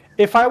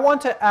 If I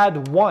want to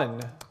add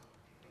 1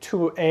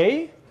 to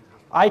A,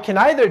 I can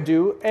either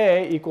do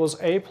A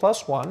equals A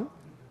plus 1,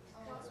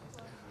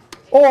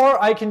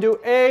 or I can do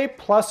A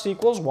plus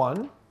equals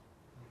 1,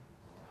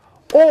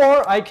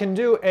 or I can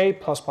do A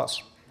plus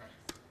plus.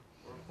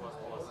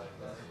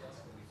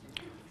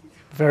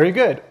 Very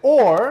good.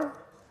 Or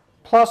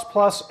plus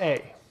plus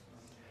A.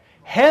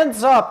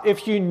 Hands up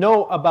if you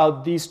know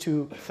about these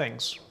two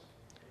things.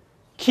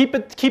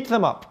 Keep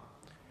them up.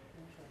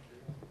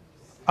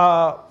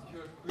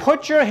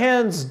 Put your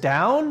hands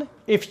down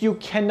if you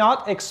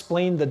cannot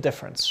explain the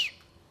difference.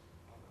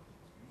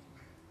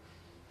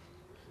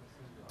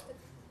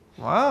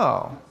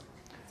 Wow.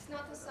 It's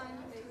not a sign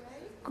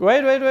of A,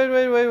 right?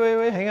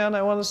 Wait. Hang on,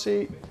 I want to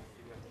see.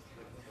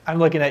 I'm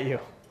looking at you.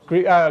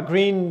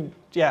 Green,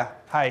 yeah,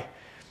 hi.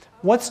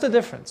 What's the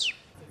difference?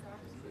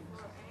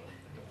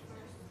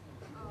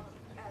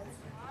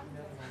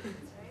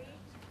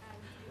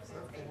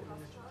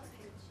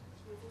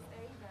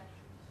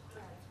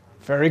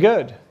 Very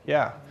good,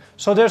 yeah.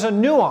 So there's a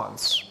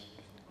nuance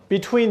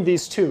between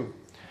these two,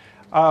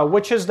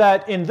 which is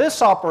that in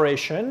this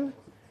operation,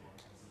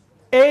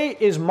 A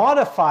is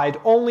modified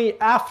only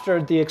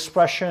after the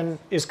expression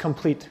is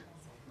complete.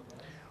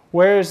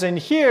 Whereas in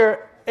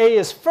here, A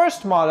is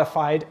first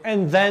modified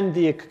and then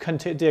the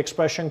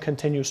expression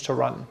continues to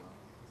run.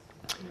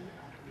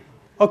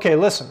 Okay,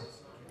 listen.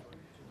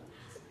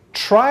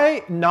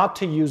 Try not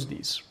to use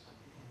these.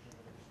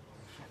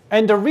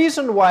 And the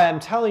reason why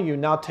I'm telling you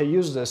not to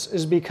use this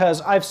is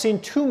because I've seen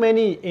too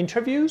many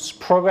interviews,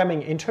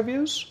 programming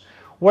interviews,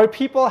 where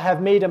people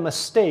have made a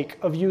mistake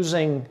of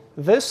using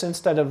this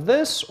instead of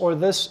this or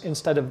this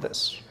instead of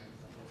this.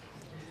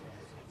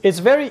 It's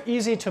very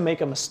easy to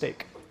make a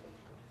mistake.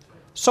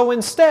 So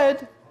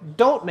instead,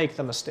 don't make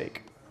the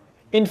mistake.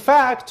 In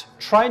fact,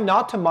 try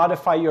not to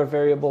modify your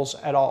variables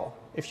at all,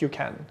 if you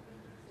can.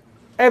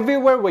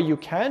 Everywhere where you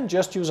can,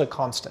 just use a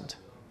constant.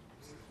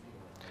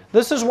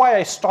 This is why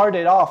I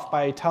started off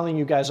by telling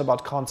you guys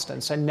about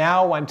constants, and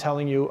now I'm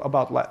telling you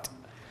about let.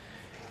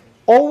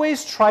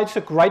 Always try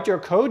to write your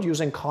code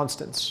using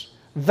constants.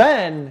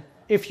 Then,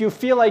 if you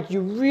feel like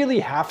you really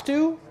have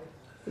to,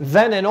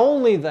 then and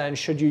only then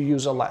should you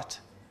use a let.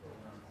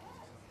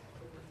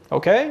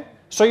 Okay?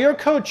 So your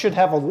code should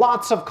have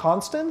lots of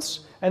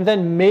constants, and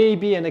then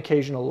maybe an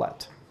occasional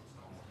let.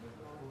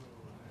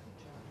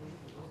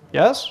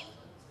 Yes?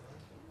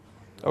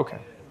 Okay.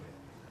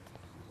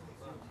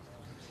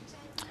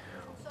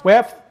 We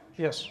have,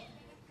 yes.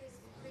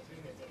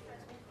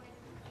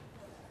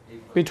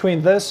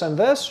 Between this and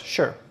this?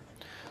 Sure.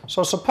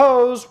 So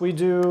suppose we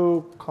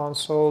do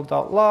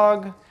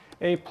console.log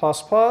A++.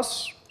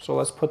 So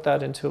let's put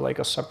that into like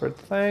a separate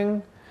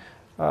thing.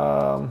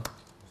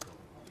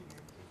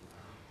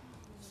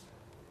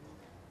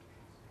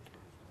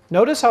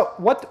 Notice how,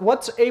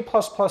 what's A++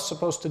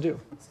 supposed to do?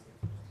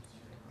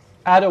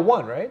 Add a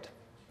 1, right?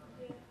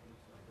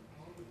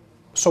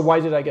 So why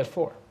did I get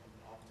 4?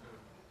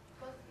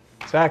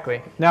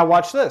 Exactly. Now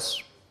watch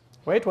this.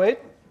 Wait for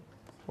it.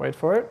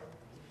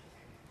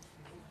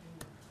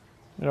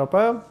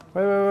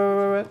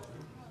 Wait.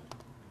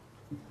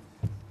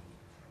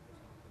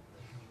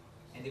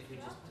 And if we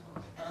just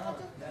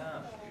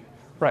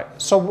Right,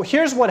 so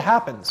here's what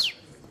happens.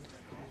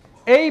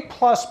 A++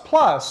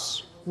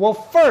 will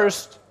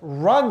first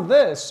run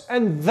this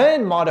and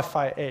then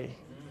modify A,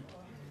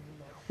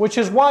 which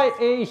is why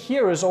A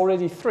here is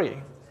already 3.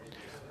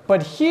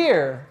 But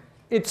here,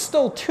 it's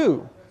still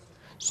 2.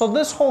 So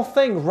this whole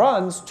thing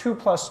runs 2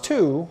 plus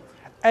 2,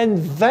 and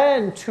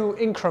then 2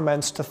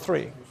 increments to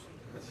 3.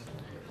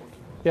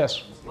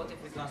 Yes? what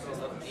if we console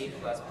of A++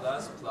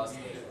 plus A?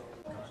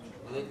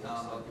 Will it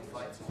now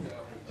multiply?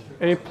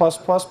 A++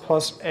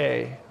 plus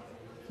A.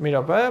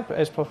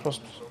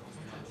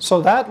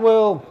 So that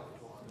will.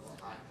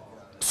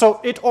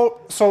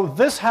 So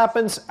this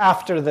happens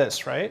after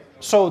this, right?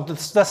 So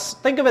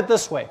think of it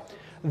this way: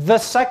 the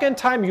second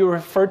time you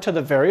refer to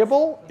the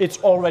variable, it's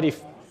already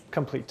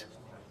complete.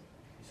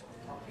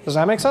 Does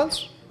that make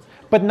sense?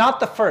 But not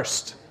the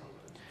first.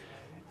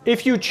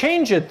 If you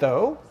change it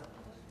though,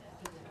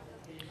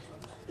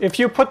 if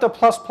you put the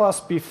plus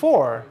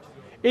before,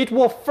 it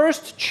will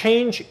first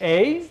change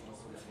A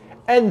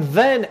and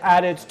then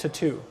add it to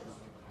 2.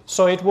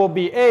 So it will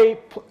be A,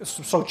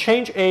 so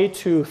change A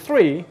to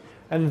 3,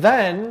 and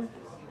then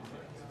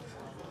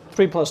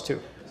 3 plus 2.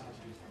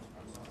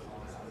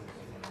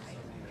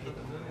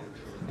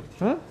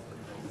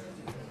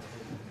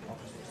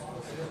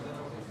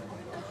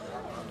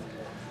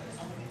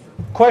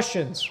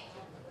 Questions?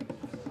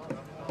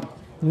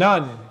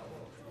 None.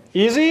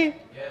 Easy?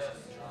 Yes.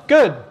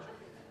 Good.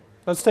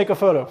 Let's take a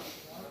photo.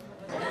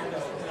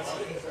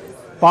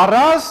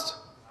 Parast?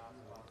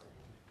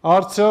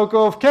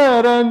 Artsokov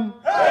Karen.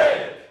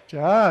 Hey!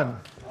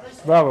 John.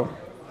 Bravo.